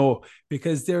just don't know,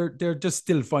 because they're just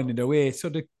still finding their way. So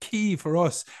the key for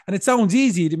us, and it sounds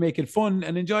easy to make it fun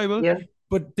and enjoyable, Yeah.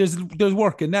 but there's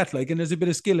work in that, like, and there's a bit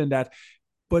of skill in that.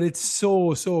 But it's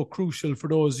so crucial for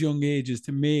those young ages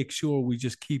to make sure we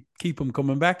just keep them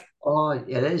coming back. Oh,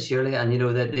 it is surely, and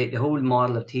the whole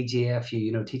model of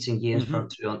TGFU, teaching games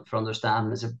Mm-hmm. for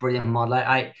understanding, is a brilliant model.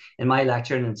 I in my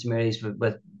lecturing in St Mary's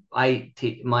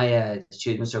my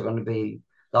students are going to be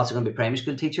lots are going to be primary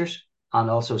school teachers and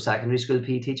also secondary school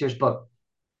PE teachers, but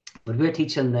we're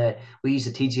teaching we use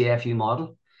the TGFU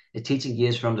model, the teaching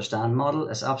games for understand model.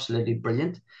 It's absolutely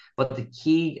brilliant, but the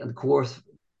key and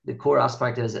the core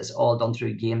aspect is it's all done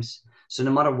through games. So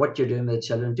no matter what you're doing with the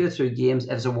children, do it through games.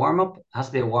 If it's a warm up, it has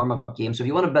to be a warm up game. So if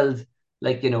you want to build,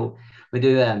 like, we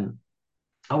do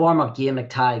a warm up game like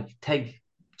tag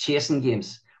chasing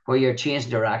games where you're changing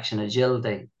direction,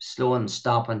 agility, slowing,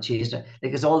 stopping, chasing.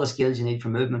 Like, it's all the skills you need for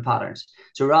movement patterns.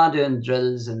 So rather than doing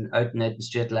drills and out and out in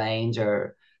straight lines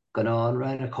or going on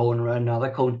around a cone, around another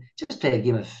cone, just play a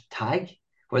game of tag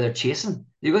where they're chasing.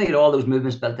 You're going to get all those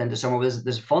movements built into somewhere.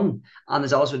 There's fun, and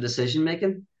there's also decision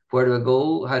making. Where do I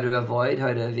go? How do I avoid?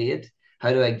 How do I evade?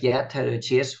 How do I get? How do I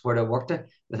chase? Where do I work to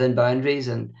within boundaries,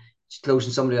 and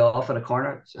closing somebody off in a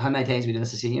corner? So how many times we do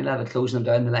this at senior level, closing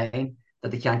them down the line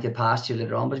that they can't get past you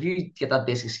later on? But if you get that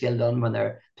basic skill done when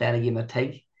they're playing a game of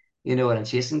tag, and a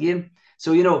chasing game.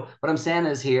 So what I'm saying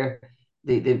is here,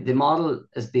 the model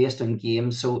is based on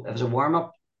games. So if it's a warm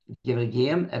up, give it a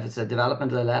game. If it's a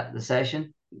development of the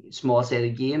session, small set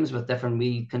of games with different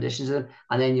wee conditions in it,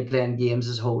 and then you're playing games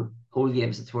as whole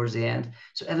games towards the end.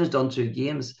 So everything's done through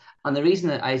games. And the reason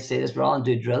that I say this, rather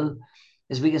than do drill,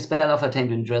 is we can spend off our time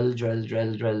doing drill,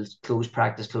 close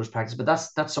practice. But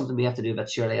that's something we have to do a bit,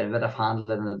 surely, a bit of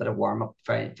handling and a bit of warm up,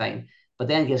 fine. But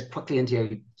then get as quickly into your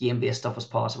game based stuff as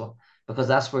possible, because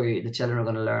that's where the children are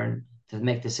going to learn to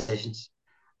make decisions.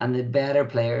 And the better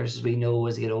players we know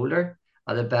as they get older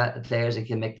are the better players that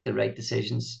can make the right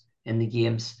decisions in the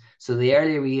games. So the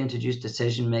earlier we introduce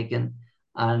decision making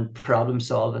and problem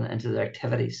solving into their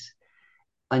activities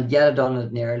and get it done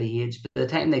at an early age, by the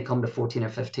time they come to 14 or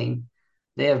 15,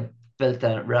 they have built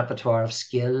a repertoire of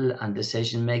skill and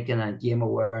decision making and game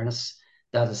awareness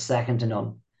that is second to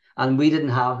none. And we didn't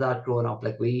have that growing up.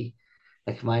 Like when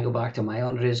I go back to my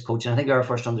underage coaching, I think our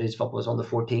first underage football was under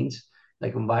 14s.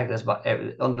 Like, when back, that's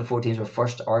under 14s were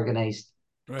first organised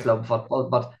club football.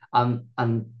 But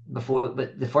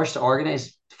the first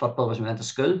organised football was when we went to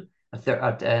school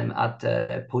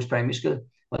at post primary school,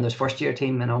 when there's first year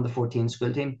team and under 14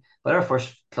 school team. But our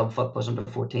first club football was under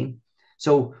 14.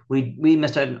 So we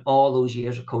missed out on all those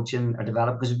years of coaching or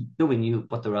development because nobody knew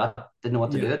what they were at, didn't know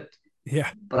what to do it. Yeah.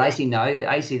 But I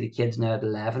see the kids now at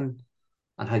 11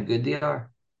 and how good they are.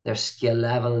 Their skill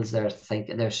levels, their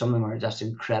thinking, some of them are just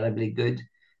incredibly good.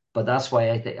 But that's why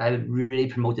I would really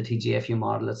promote the TGFU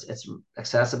model. It's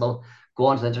accessible. Go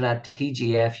onto the internet,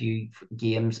 TGFU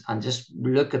games, and just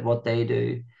look at what they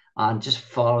do and just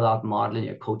follow that model in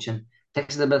your coaching. It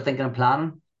takes a little bit of thinking and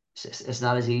planning. It's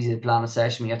not as easy to plan a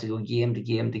session. You have to go game to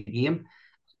game to game.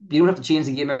 You don't have to change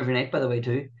the game every night, by the way,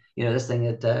 too. This thing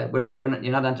that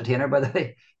you're not an entertainer, by the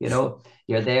way.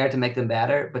 You're there to make them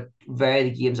better, but vary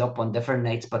the games up on different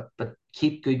nights. But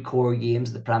keep good core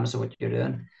games, the premise of what you're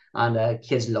doing, and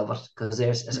kids love it because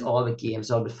it's all the games,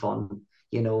 all the fun,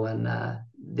 and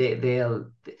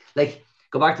they'll like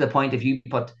go back to the point. If you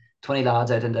put 20 lads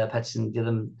out into a pitch and give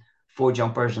them 4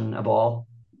 jumpers and a ball,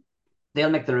 they'll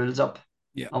make the rules up.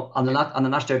 Yeah, and they're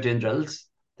not start doing drills.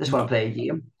 They just want to play a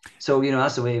game. So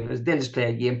that's the way they'll just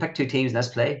play a game, pick 2 teams, and let's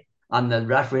play, and they'll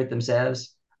referee it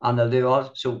themselves, and they'll do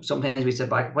all. So sometimes we sit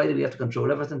back, why do we have to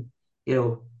control everything?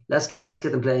 Let's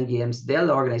get them playing games. They'll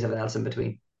organize everything else in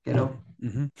between.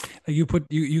 Mm-hmm. You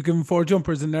give them 4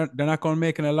 jumpers, and they're not going to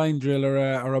make a line drill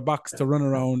or a box to run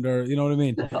around, or you know what I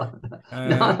mean.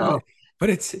 No. But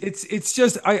it's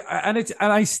just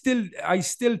I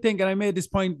still think, and I made this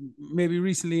point maybe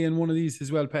recently in one of these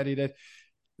as well, Paddy, that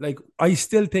like I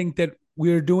still think that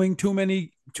we're doing too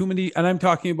many, and I'm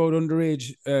talking about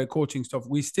underage coaching stuff.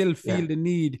 We still feel the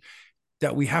need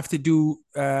that we have to do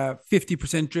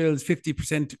 50% drills,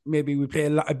 50%, maybe we play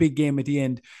a big game at the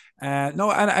end.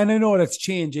 No, and I know that's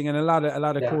changing, and a lot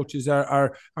of Yeah. coaches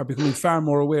are becoming far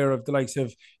more aware of the likes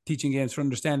of teaching games for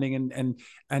understanding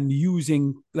and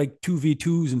using like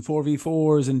 2v2s and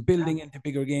 4v4s and building into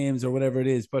bigger games or whatever it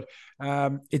is. But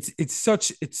it's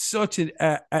such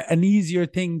an easier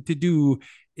thing to do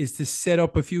is to set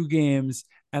up a few games,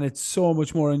 and it's so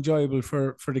much more enjoyable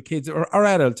for the kids or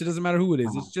adults. It doesn't matter who it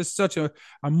is. It's just such a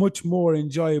much more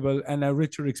enjoyable and a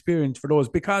richer experience for those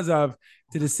because of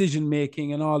the decision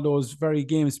making and all those very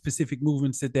game specific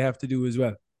movements that they have to do as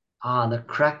well. Ah, and the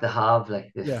crack to have,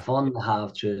 like the Yeah. fun to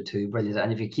have through it too, brilliant.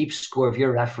 And if you keep score, if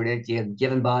you're refereeing, you're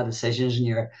giving bad decisions and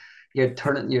you're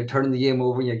turning the game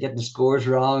over and you're getting scores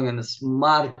wrong and it's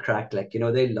mad crack, like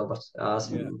they love it.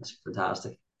 Yeah. It's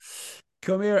fantastic.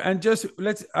 Come here and just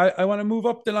I want to move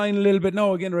up the line a little bit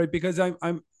now again, right? Because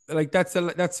I'm like that's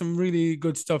some really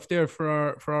good stuff there for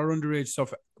our underage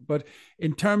stuff. But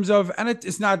in terms of and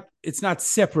it's not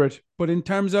separate, but in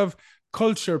terms of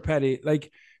culture, Paddy,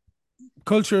 like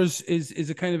cultures is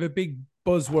a kind of a big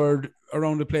buzzword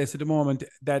around the place at the moment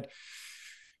that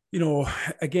you know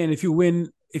again if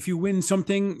you win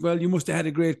something, well, you must have had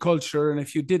a great culture, and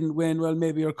if you didn't win, well,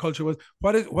 maybe your culture was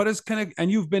what is kind of, and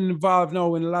you've been involved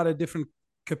now in a lot of different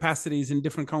capacities in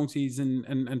different counties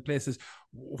and places.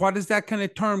 What does that kind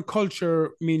of term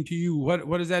culture mean to you?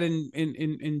 What is that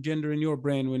in gender in your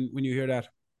brain when you hear that?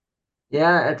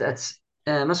 Yeah, it's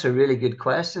that's a really good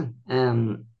question.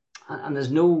 And I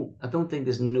don't think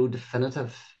there's no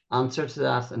definitive answer to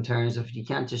that in terms of you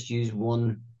can't just use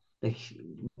like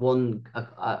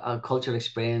a cultural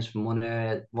experience from one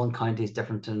area, one county is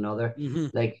different to another. Mm-hmm.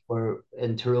 Like we're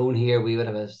in Tyrone here, we would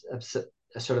have a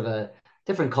sort of a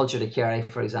different culture to carry,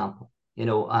 for example,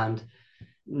 and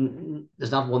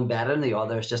there's not one better than the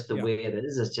other. It's just the Yeah. way it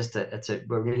is.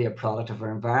 We're really a product of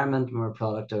our environment. We're a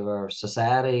product of our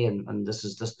society, and this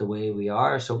is just the way we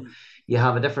are. So you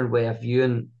have a different way of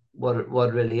viewing what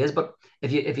it really is. But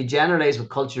if you generalize, what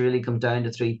culture really comes down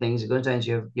to three things. It goes down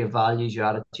to your values, your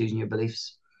attitudes, and your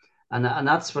beliefs. And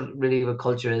that's what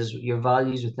culture is. Your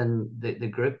values within the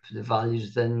group, the values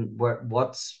within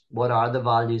what are the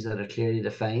values that are clearly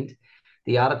defined.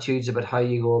 The attitudes about how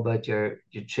you go about your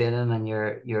training, and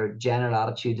your general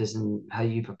attitude is in how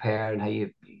you prepare and how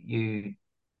you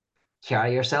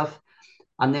carry yourself.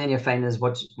 And then you're finding is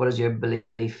what is your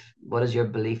belief, what is your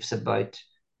beliefs about,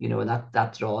 and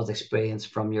that draws experience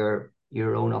from your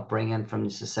own upbringing, from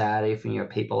the society, from your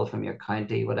people, from your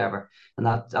county, whatever, and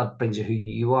that brings you who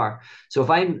you are. So if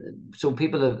I'm so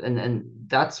people have, and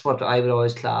that's what I would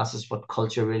always class as what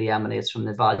culture really emanates from: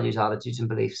 the values, attitudes, and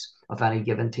beliefs of any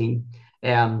given team.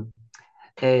 Um,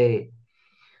 uh,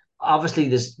 Obviously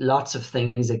there's lots of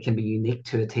things that can be unique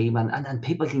to a team, and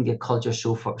people can get culture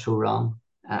so wrong.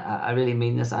 I really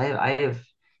mean this. I have,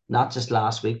 not just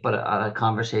last week, but a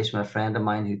conversation with a friend of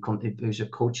mine who's a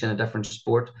coach in a different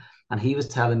sport, and he was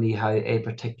telling me how a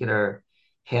particular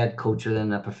head coach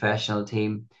within a professional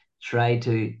team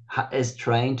is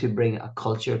trying to bring a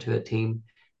culture to a team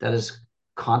that is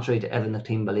contrary to everything the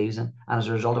team believes in, and as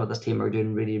a result of it, this team are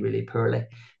doing really, really poorly.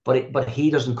 But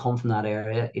he doesn't come from that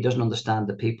area. He doesn't understand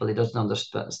the people. He doesn't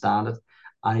understand it,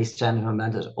 and he's trying to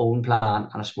implement his own plan,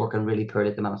 and it's working really poorly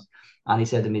at the minute. And he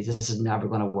said to me, "This is never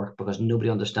going to work because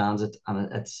nobody understands it,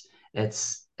 and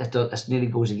it nearly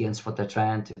goes against what they're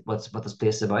trying to what this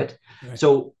place is about." Right.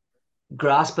 So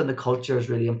grasping the culture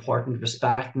is really important.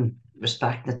 Respecting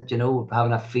it,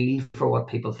 having a feel for what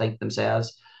people think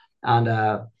themselves, and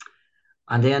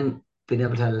and then being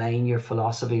able to align your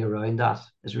philosophy around that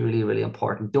is really, really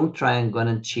important. Don't try and go in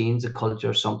and change the culture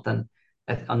or something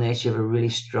unless you have a really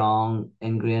strong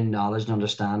ingrained knowledge and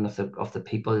understanding of the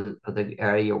people of the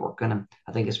area you're working in.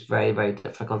 I think it's very, very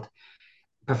difficult.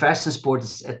 Professional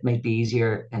sports, it might be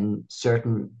easier in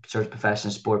certain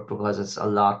professional sport because it's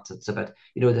about,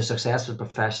 the successful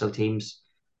professional teams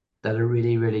that are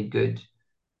really, really good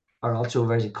are also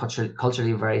very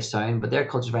culturally very sound, but their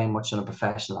culture very much on a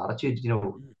professional attitude.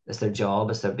 It's their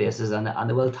job, it's their basis, and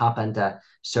they will tap into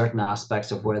certain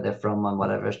aspects of where they're from and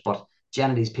whatever. But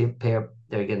generally, these people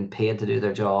they're getting paid to do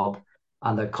their job,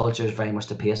 and their culture is very much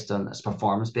based on it's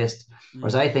performance based.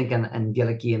 Whereas Mm. I think in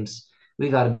Gaelic games, we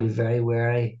got to be very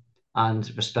wary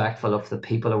and respectful of the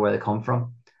people or where they come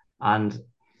from, and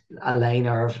align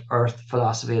our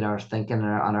philosophy and our thinking and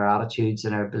our attitudes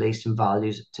and our beliefs and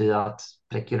values to that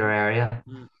particular area.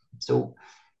 Mm. So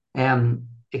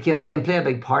it can play a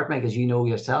big part, Mike, as you know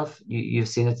yourself. You've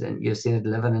seen it, and you've seen it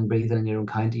living and breathing in your own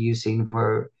county. You've seen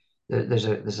where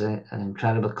an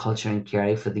incredible culture in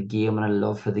Kerry for the game and a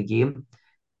love for the game.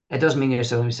 It doesn't mean you're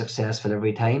going to be successful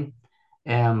every time,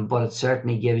 But it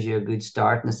certainly gives you a good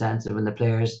start in the sense that when the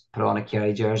players put on a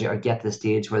Kerry jersey or get to the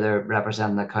stage where they're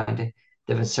representing the county,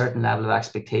 they have a certain level of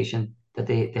expectation that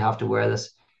they have to wear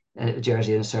this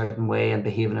jersey in a certain way and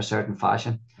behave in a certain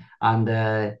fashion.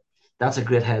 And that's a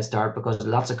great head start, because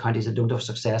lots of counties that don't have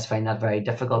success find that very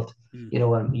difficult. You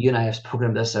know, and you and I have spoken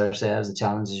about this ourselves, the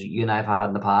challenges you and I have had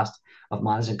in the past of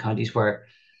managing counties where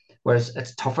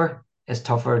it's tougher. It's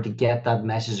tougher to get that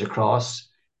message across,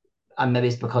 and maybe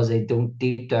it's because they don't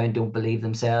deep down don't believe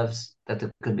themselves that they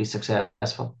could be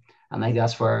successful. And I think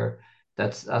that's where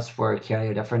Kerry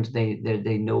are different.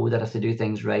 They know that if they do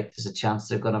things right, there's a chance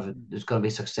there's gonna be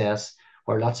success.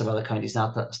 Where lots of other counties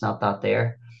it's not that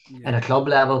there. Yeah. And at a club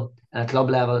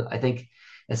level, I think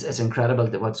it's incredible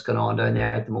that what's going on down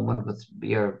there at the moment with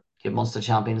your Munster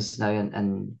champions now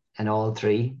in all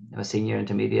three, senior,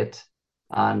 intermediate,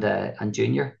 and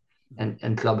junior,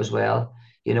 in club as well.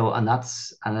 You know, and I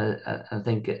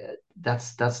think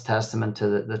that's testament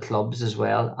to the clubs as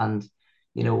well. And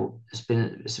you know,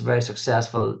 it's a very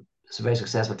successful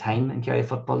time in Kerry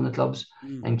football in the clubs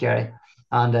in Kerry.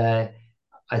 And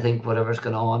I think whatever's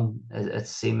going on,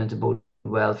 it's seeming to bode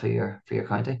well for your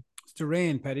county. It's the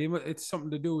rain, Paddy. It's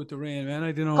something to do with the rain, man.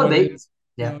 I don't know Could what be. it is.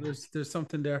 Yeah. You know, there's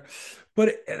something there.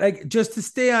 But like, just to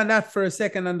stay on that for a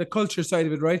second, on the culture side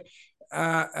of it, right?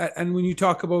 And when you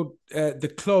talk about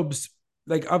the clubs,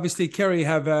 like obviously Kerry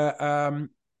have a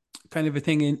kind of a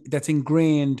thing that's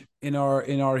ingrained in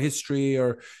our history,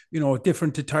 or you know,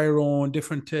 different to Tyrone,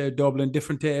 different to Dublin,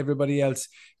 different to everybody else.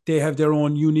 They have their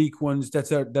own unique ones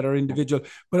that are individual,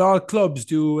 but all clubs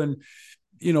do. And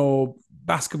you know,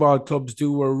 basketball clubs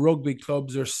do, or rugby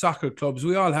clubs, or soccer clubs.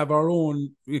 We all have our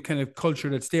own kind of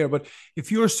culture that's there. But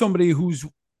if you're somebody who's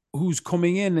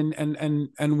coming in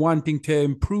and wanting to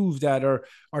improve that, or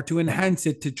to enhance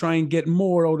it, to try and get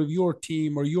more out of your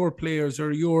team or your players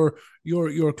or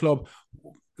your club,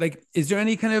 like, is there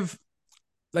any kind of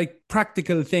like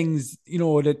practical things, you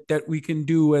know, that we can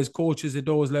do as coaches at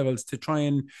those levels to try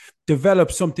and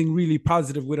develop something really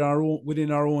positive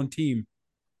within our own team?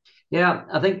 Yeah,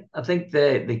 I think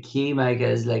the key, Mike,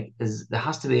 is there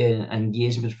has to be an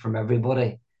engagement from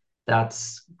everybody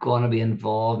that's going to be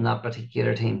involved in that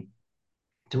particular team.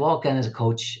 To walk in as a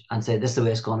coach and say, this is the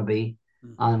way it's going to be,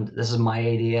 and this is my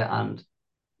idea, and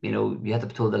you know, you have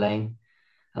to toe the line.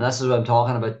 And this is what I'm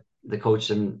talking about. The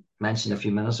coach I mentioned a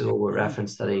few minutes ago with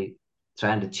reference that he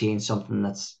trying to change something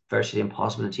that's virtually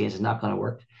impossible to change is not going to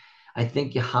work. I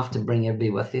think you have to bring everybody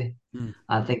with you.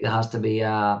 I think there has to be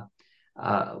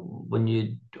when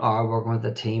you are working with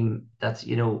a team that's,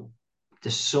 you know,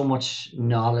 there's so much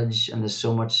knowledge and there's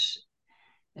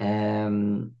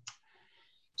um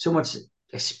so much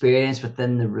experience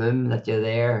within the room that you're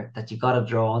there, that you got to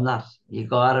draw on that. You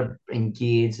got to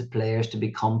engage the players to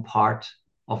become part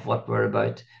of what we're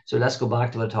about. So let's go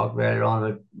back to what I talked earlier on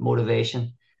about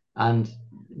motivation. And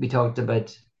we talked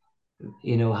about,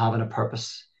 you know, having a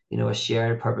purpose, you know, a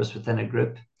shared purpose within a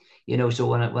group. You know, so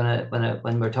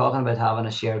when we're talking about having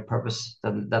a shared purpose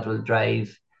that will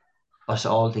drive us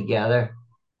all together,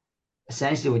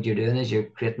 essentially what you're doing is you're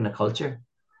creating a culture.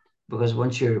 Because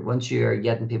once you're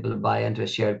getting people to buy into a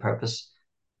shared purpose,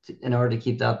 in order to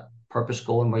keep that purpose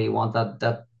going where you want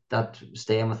that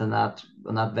staying within that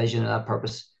vision and that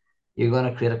purpose, you're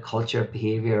going to create a culture of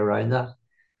behavior around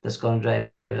that's going to drive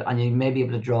it. And you may be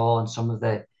able to draw on some of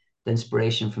the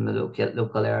inspiration from the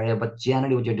local area, but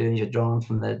generally what you're doing is you're drawing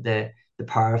from the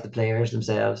power of the players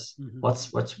themselves.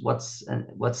 What's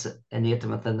innate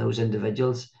within those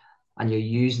individuals, and you're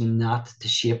using that to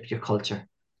shape your culture.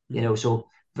 You know, so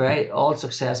all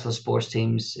successful sports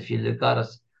teams, if you look at it,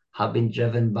 have been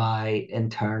driven by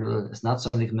internal. It's not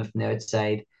somebody coming from the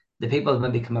outside. The people that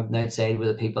maybe come from the outside were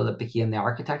the people that became the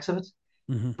architects of it,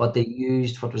 but they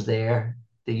used what was there.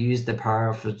 They used the power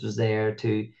of what was there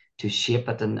to shape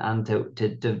it and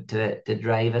to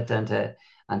drive it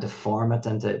and to form it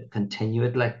and to continue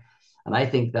it. And I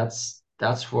think that's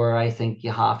where I think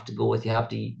you have to go with. You have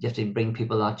to bring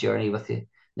people on that journey with you.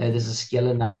 Now there's a skill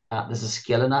in that. There's a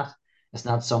skill in that. It's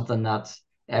not something that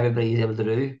everybody is able to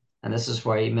do. And this is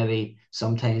where you maybe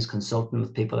sometimes consulting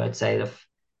with people outside of,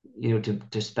 you know,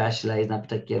 to specialize in that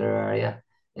particular area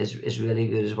is really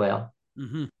good as well.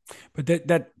 But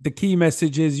that the key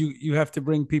message is you have to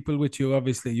bring people with you.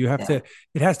 Obviously, you have Yeah, to.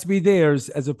 It has to be theirs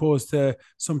as opposed to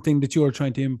something that you're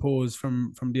trying to impose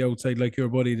from the outside, like your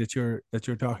buddy that you're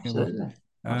talking about. absolutely.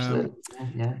 Absolutely.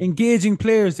 Yeah. Engaging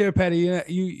players there, Paddy.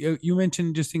 You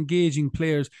mentioned just engaging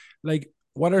players. Like,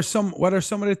 what are some of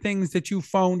the things that you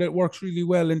found that works really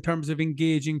well in terms of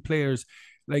engaging players?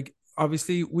 Like,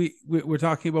 obviously we're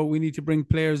talking about we need to bring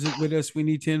players with us. We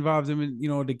need to involve them in, you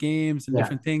know, the games and Yeah.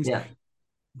 different things. Yeah.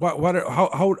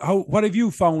 What have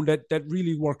you found that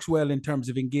really works well in terms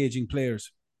of engaging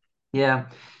players? Yeah,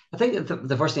 I think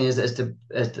the first thing is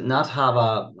to not have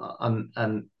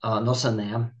an us and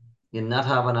them. You're not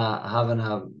having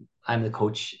a I'm the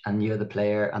coach and you're the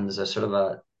player, and there's a sort of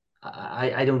a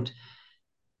I don't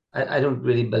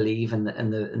really believe in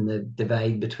the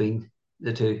divide between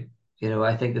the two.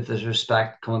 I think that there's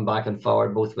respect coming back and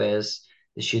forward both ways.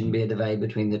 There shouldn't be a divide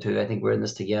between the two. I think we're in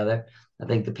this together. I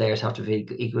think the players have to feel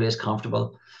equally as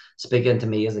comfortable speaking to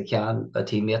me as they can, a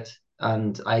teammate,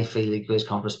 and I feel equally as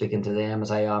comfortable speaking to them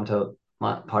as I am to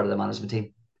part of the management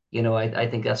team. I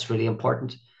think that's really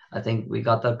important. I think we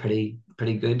got that pretty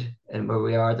good in where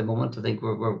we are at the moment. I think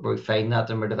we're finding that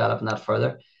and we're developing that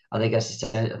further. I think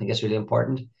it's really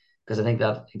important because I think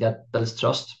that builds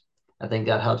trust. I think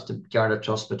that helps to garner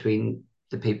trust between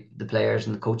the players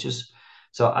and the coaches.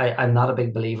 So I'm not a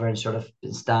big believer in sort of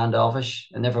being standoffish.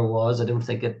 I never was. I don't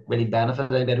think it really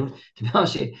benefited anybody. To be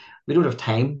honest, we don't have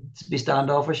time to be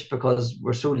standoffish because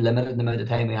we're so limited in the amount of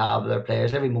time we have with our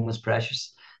players. Every moment's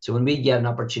precious. So when we get an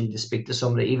opportunity to speak to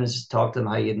somebody, even just talk to them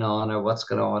how you know on or what's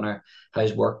going on or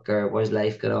how's work or what's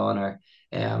life going on or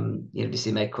do you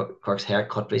see Mike Quirke's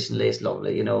haircut recently? It's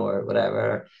lovely, or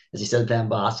whatever. Is he still playing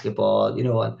basketball?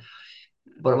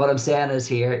 But what I'm saying is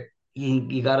here,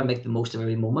 you got to make the most of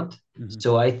every moment. Mm-hmm.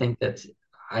 So I think that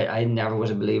I never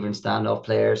was a believer in standoff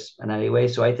players in any way.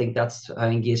 So I think that's how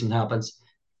engagement happens.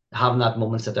 Having that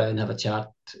moment, sit down, have a chat.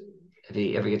 If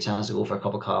you ever get a chance to go for a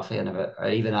cup of coffee and or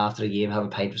even after a game, have a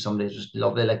pint with somebody, it's just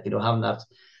lovely. Like, having that,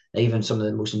 even some of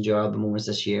the most enjoyable moments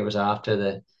this year was after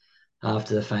the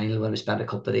final when we spent a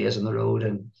couple of days on the road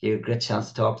and you had a great chance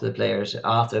to talk to the players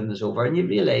after it was over and you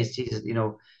realize, Jesus,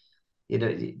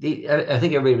 I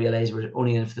think everybody realized we're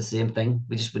only in for the same thing.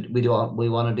 We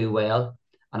want to do well,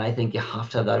 and I think you have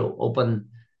to have that open.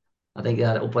 I think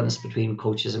that openness between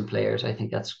coaches and players. I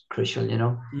think that's crucial.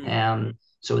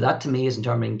 So that to me is in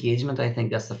terms of engagement. I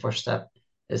think that's the first step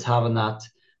is having that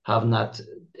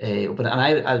open. And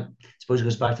I suppose it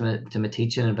goes back to my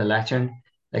teaching and my lecturing.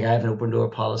 Like I have an open door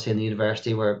policy in the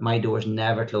university where my door's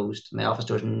never closed, my office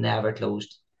door's never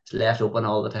closed. It's left open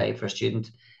all the time for a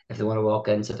student if they want to walk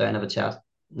in, sit down, have a chat,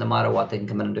 no matter what, they can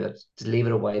come in and do it. Just leave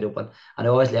it wide open. And I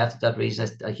always left it that reason.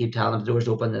 I keep telling them the door's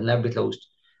open and never be closed.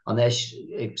 Unless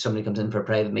somebody comes in for a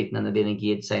private meeting and they're being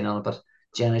engaged, sign on it. But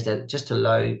generally, just to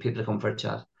allow people to come for a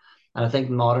chat. And I think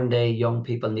modern day young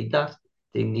people need that.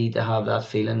 They need to have that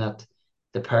feeling that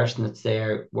the person that's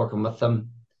there working with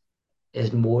them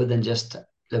is more than just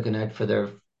looking out for their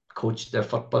coach, their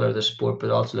football or their sport, but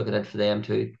also looking out for them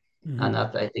too. Mm-hmm. And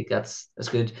that I think that's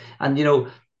good. And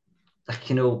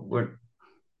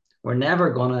we're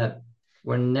never gonna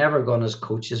as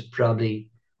coaches probably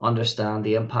understand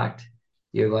the impact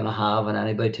you're gonna have on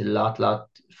anybody to a lot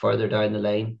further down the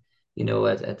line.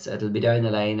 It'll be down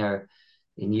the line or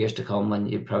in years to come when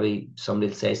somebody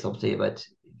will say something about,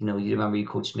 you remember you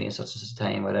coached me in such and such a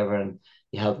time, whatever, and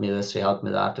you helped me this, you helped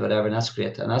me that, whatever, and that's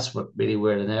great. And that's what really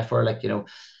we're in there for. Like,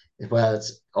 well,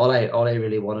 it's all I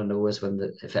really want to know is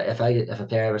if a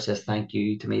player ever says thank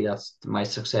you to me, that's my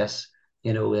success.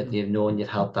 That you've known you've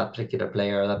helped that particular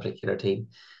player or that particular team.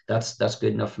 That's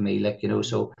good enough for me. Like,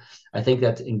 so I think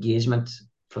that engagement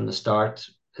from the start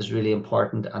is really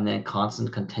important, and then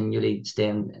continually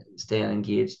staying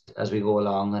engaged as we go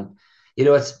along. And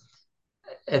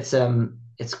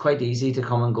it's quite easy to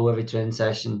come and go every training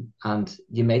session, and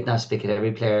you might not speak at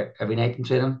every player every night in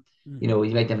training. Mm-hmm.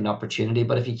 You might have an opportunity,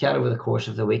 but if you can over the course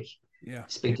of the week,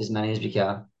 speak to as many as you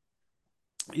can.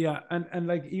 Yeah, and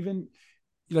like even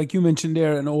like you mentioned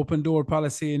there, an open door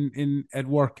policy in at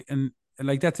work, and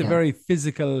like that's a very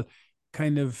physical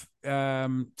kind of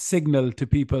signal to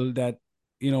people that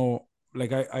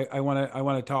like I want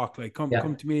to talk, like come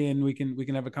to me and we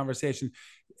can have a conversation,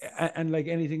 and like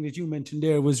anything that you mentioned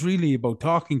there was really about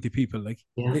talking to people. Like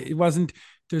it wasn't,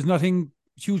 there's nothing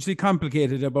hugely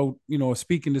complicated about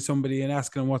speaking to somebody and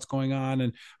asking them what's going on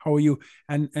and how are you,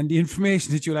 and the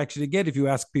information that you'll actually get if you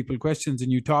ask people questions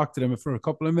and you talk to them for a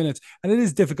couple of minutes. And it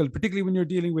is difficult, particularly when you're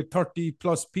dealing with 30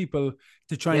 plus people,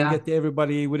 to try and get to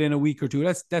everybody within a week or two.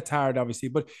 That's hard, obviously.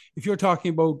 But if you're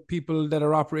talking about people that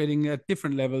are operating at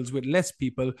different levels with less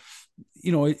people,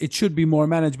 it should be more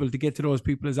manageable to get to those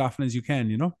people as often as you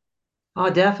can. Oh,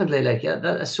 definitely. Like,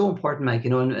 that is so important, Mike,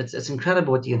 and it's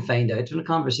incredible what you can find out in a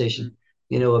conversation,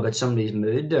 about somebody's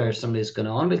mood or somebody's going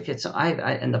on with kids.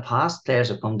 I in the past, players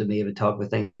have come to me and talk with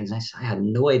things, and I had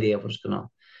no idea what was going on.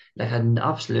 Like, I had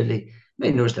absolutely,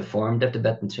 I noticed the form dipped a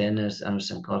bit in training, and I was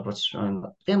saying, God, what's wrong?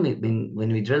 But then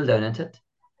when we drilled down into it,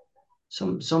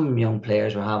 some young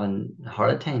players were having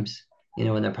hard times,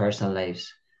 in their personal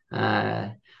lives.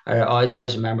 I I always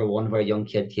remember one where a young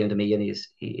kid came to me and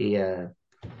he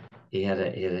had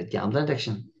a gambling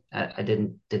addiction. I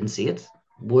didn't see it.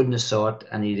 Wouldn't have saw it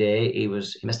any day. He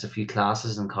missed a few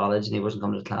classes in college and he wasn't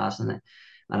coming to class, and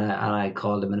I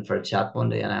called him in for a chat one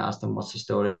day and I asked him what's the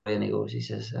story, and he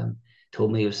says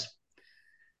told me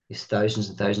he's thousands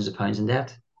and thousands of pounds in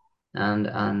debt,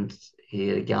 and he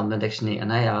had a gambling addiction.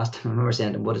 And I asked him, I remember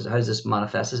saying to him, how does this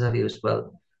manifest itself? He goes,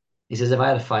 well, he says, if I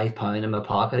had £5 in my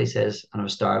pocket, he says, and I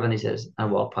was starving, he says, I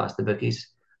walked past the bookies,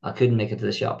 I couldn't make it to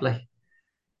the shop, like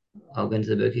I'll go into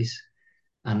the bookies,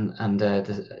 and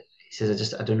he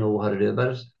says, I don't know how to do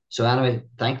about it. So anyway,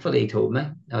 thankfully he told me.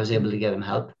 I was able to get him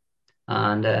help,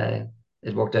 and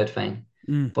it worked out fine.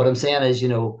 Mm. What I'm saying is,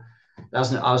 that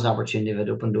was an opportunity of an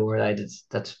open door. I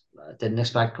didn't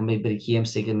expect coming, but he came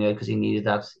seeking me out because he needed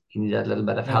that little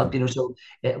bit of help. So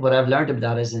what I've learned about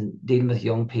that is in dealing with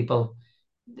young people,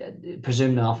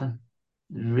 presume nothing,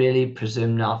 really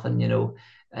presume nothing.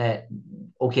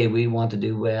 Okay, we want to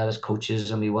do well as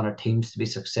coaches and we want our teams to be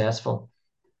successful,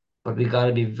 but we got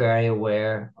to be very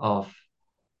aware of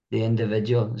the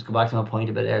individual. Let's go back to my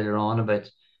point a bit earlier on about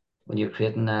when you're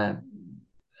creating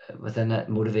within that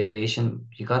motivation,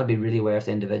 you got to be really aware of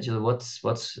the individual. What's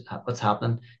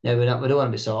happening now? We don't want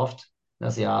to be soft.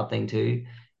 That's the odd thing too.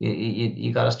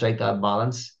 You got to strike that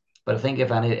balance. But I think if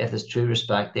there's true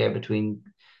respect there between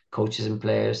coaches and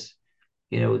players,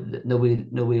 nobody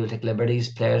will take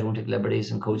liberties. Players won't take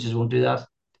liberties, and coaches won't do that.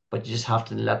 But you just have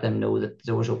to let them know that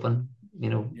the door's open.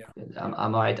 Yeah.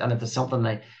 I'm all right. And if there's something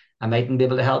like I mightn't be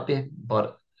able to help you,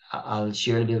 but I'll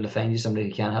surely be able to find you somebody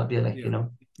who can help you.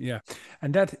 Yeah.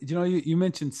 And that, you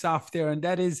mentioned soft there, and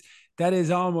that is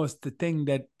almost the thing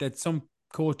that some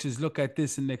coaches look at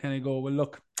this and they kind of go, well,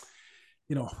 look,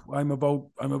 I'm about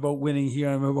winning here.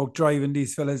 I'm about driving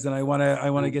these fellas, and I want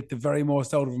to get the very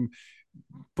most out of them.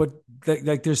 But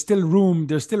like there's still room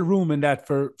in that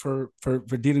for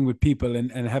dealing with people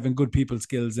and having good people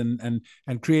skills and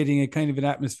creating a kind of an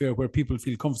atmosphere where people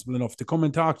feel comfortable enough to come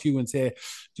and talk to you and say,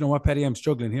 you know what, Paddy, I'm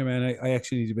struggling here, man. I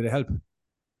actually need a bit of help.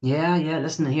 Yeah.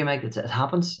 Listen here, Mike. It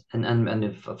happens, and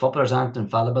if footballers aren't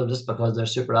infallible just because they're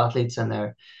super athletes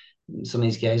and some of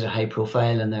these guys are high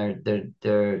profile and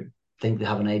they're think they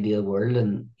have an ideal world,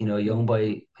 and a young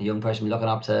person looking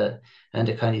up to an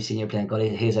inter-county senior playing, God,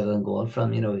 he's everything going for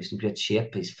him. He's in great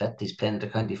shape, he's fit, he's playing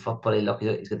inter-county football, he's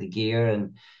got the gear,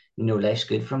 and life's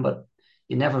good for him, but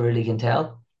you never really can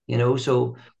tell.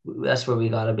 So that's where we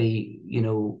gotta be,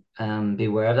 be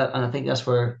aware of that, and I think that's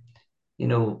where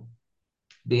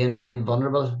being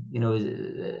vulnerable.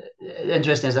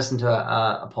 Interesting is listening to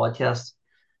a podcast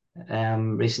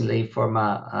recently from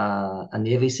a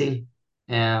Navy SEAL,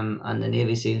 and the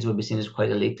Navy SEALs would be seen as quite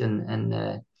elite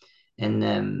in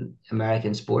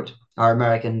American sport or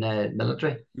American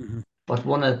military. Mm-hmm. But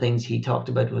one of the things he talked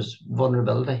about was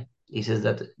vulnerability. He says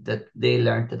that they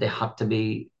learned that they had to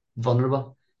be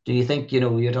vulnerable. Do you think, you're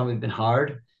talking about being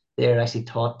hard? They're actually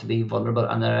taught to be vulnerable,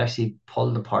 and they're actually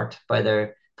pulled apart by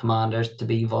their commanders to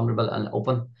be vulnerable and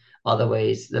open.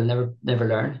 Otherwise, they'll never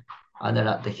learn,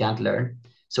 and they can't learn.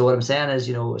 So what I'm saying is,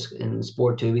 in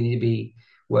sport too, we need to be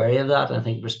wary of that, and I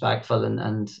think respectful,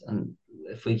 and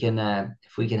if we can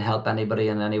help anybody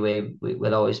in any way,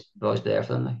 we'll always be there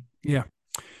for them. Like. Yeah.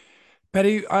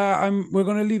 Paddy, we're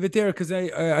going to leave it there because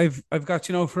I've got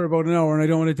you now for about an hour and I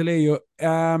don't want to delay you.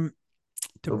 To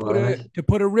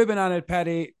put a ribbon on it,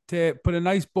 Paddy, to put a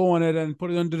nice bow on it and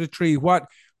put it under the tree. What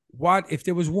if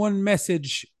there was one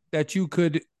message that you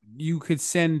could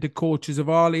send to coaches of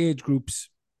all age groups,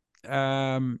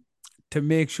 to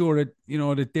make sure that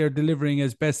that they're delivering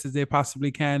as best as they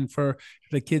possibly can for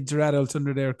the kids or adults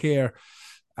under their care?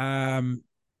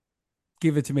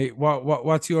 Give it to me.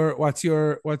 What's your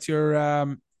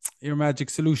magic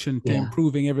solution to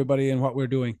improving everybody and what we're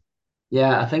doing?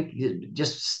 Yeah, I think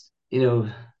just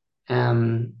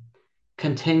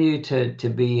continue to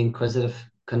be inquisitive,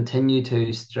 continue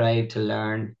to strive to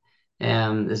learn.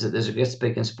 There's a great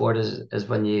speaking sport is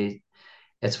when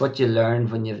it's what you learn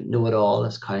when you know it all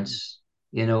that counts.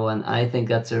 And I think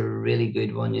that's a really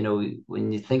good one.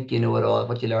 When you think you know it all,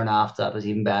 what you learn after that is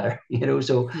even better.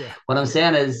 So Yeah. what I'm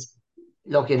saying is,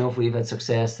 lucky enough we've had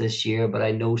success this year, but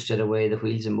I know straight away the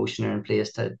wheels in motion are in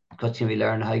place to continually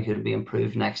learn how could we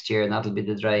improve next year, and that'll be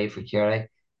the drive for Kerry.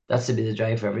 That's to be the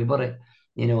drive for everybody.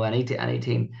 Any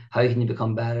team. How can you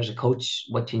become better as a coach?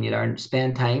 What can you learn?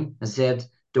 Spend time. As I said,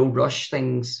 don't rush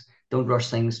things. Don't rush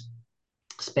things.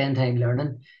 Spend time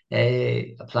learning.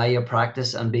 Apply your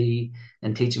practice and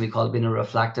teaching. We call it being a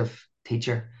reflective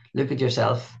teacher. Look at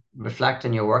yourself. Reflect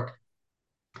on your work.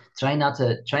 Try not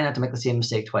to make the same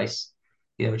mistake twice.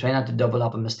 try not to double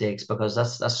up on mistakes, because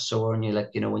that's sore, and you like,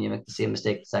 when you make the same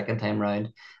mistake the second time round,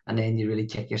 and then you really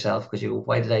kick yourself because you go,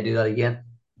 why did I do that again?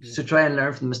 Yeah. So try and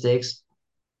learn from the mistakes,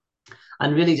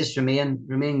 and really just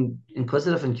remain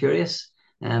inquisitive and curious.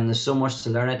 And there's so much to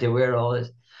learn out there. We're all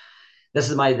this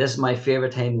is my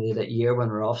favorite time of the year when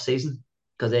we're off season,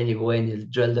 because then you go in, you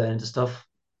drill down into stuff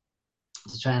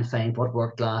to try and find what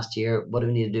worked last year, what do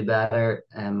we need to do better,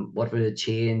 what will it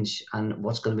change, and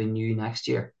what's going to be new next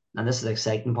year. And this is the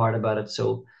exciting part about it.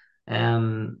 So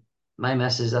my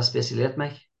message, that's basically it,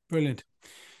 Mike. Brilliant.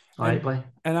 All right, boy.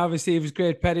 And obviously it was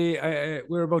great, Paddy.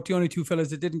 We're about the only two fellas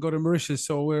that didn't go to Mauritius,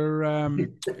 so we're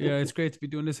yeah, it's great to be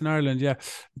doing this in Ireland. Yeah,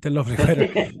 the lovely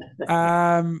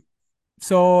weather.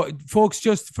 So, folks,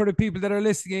 just for the people that are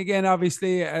listening again,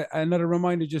 obviously, another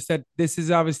reminder just that this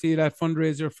is obviously that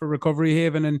fundraiser for Recovery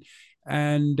Haven.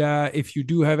 And if you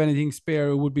do have anything spare,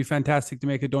 it would be fantastic to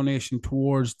make a donation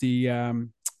towards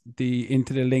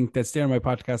into the link that's there in my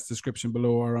podcast description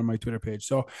below or on my Twitter page.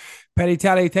 So, Paddy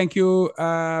Tally, thank you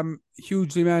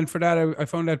hugely, man, for that. I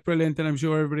found that brilliant, and I'm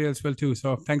sure everybody else will too.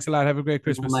 So, thanks a lot. Have a great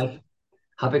Christmas. Mike.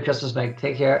 Happy Christmas, Mike.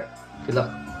 Take care. Good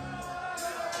luck.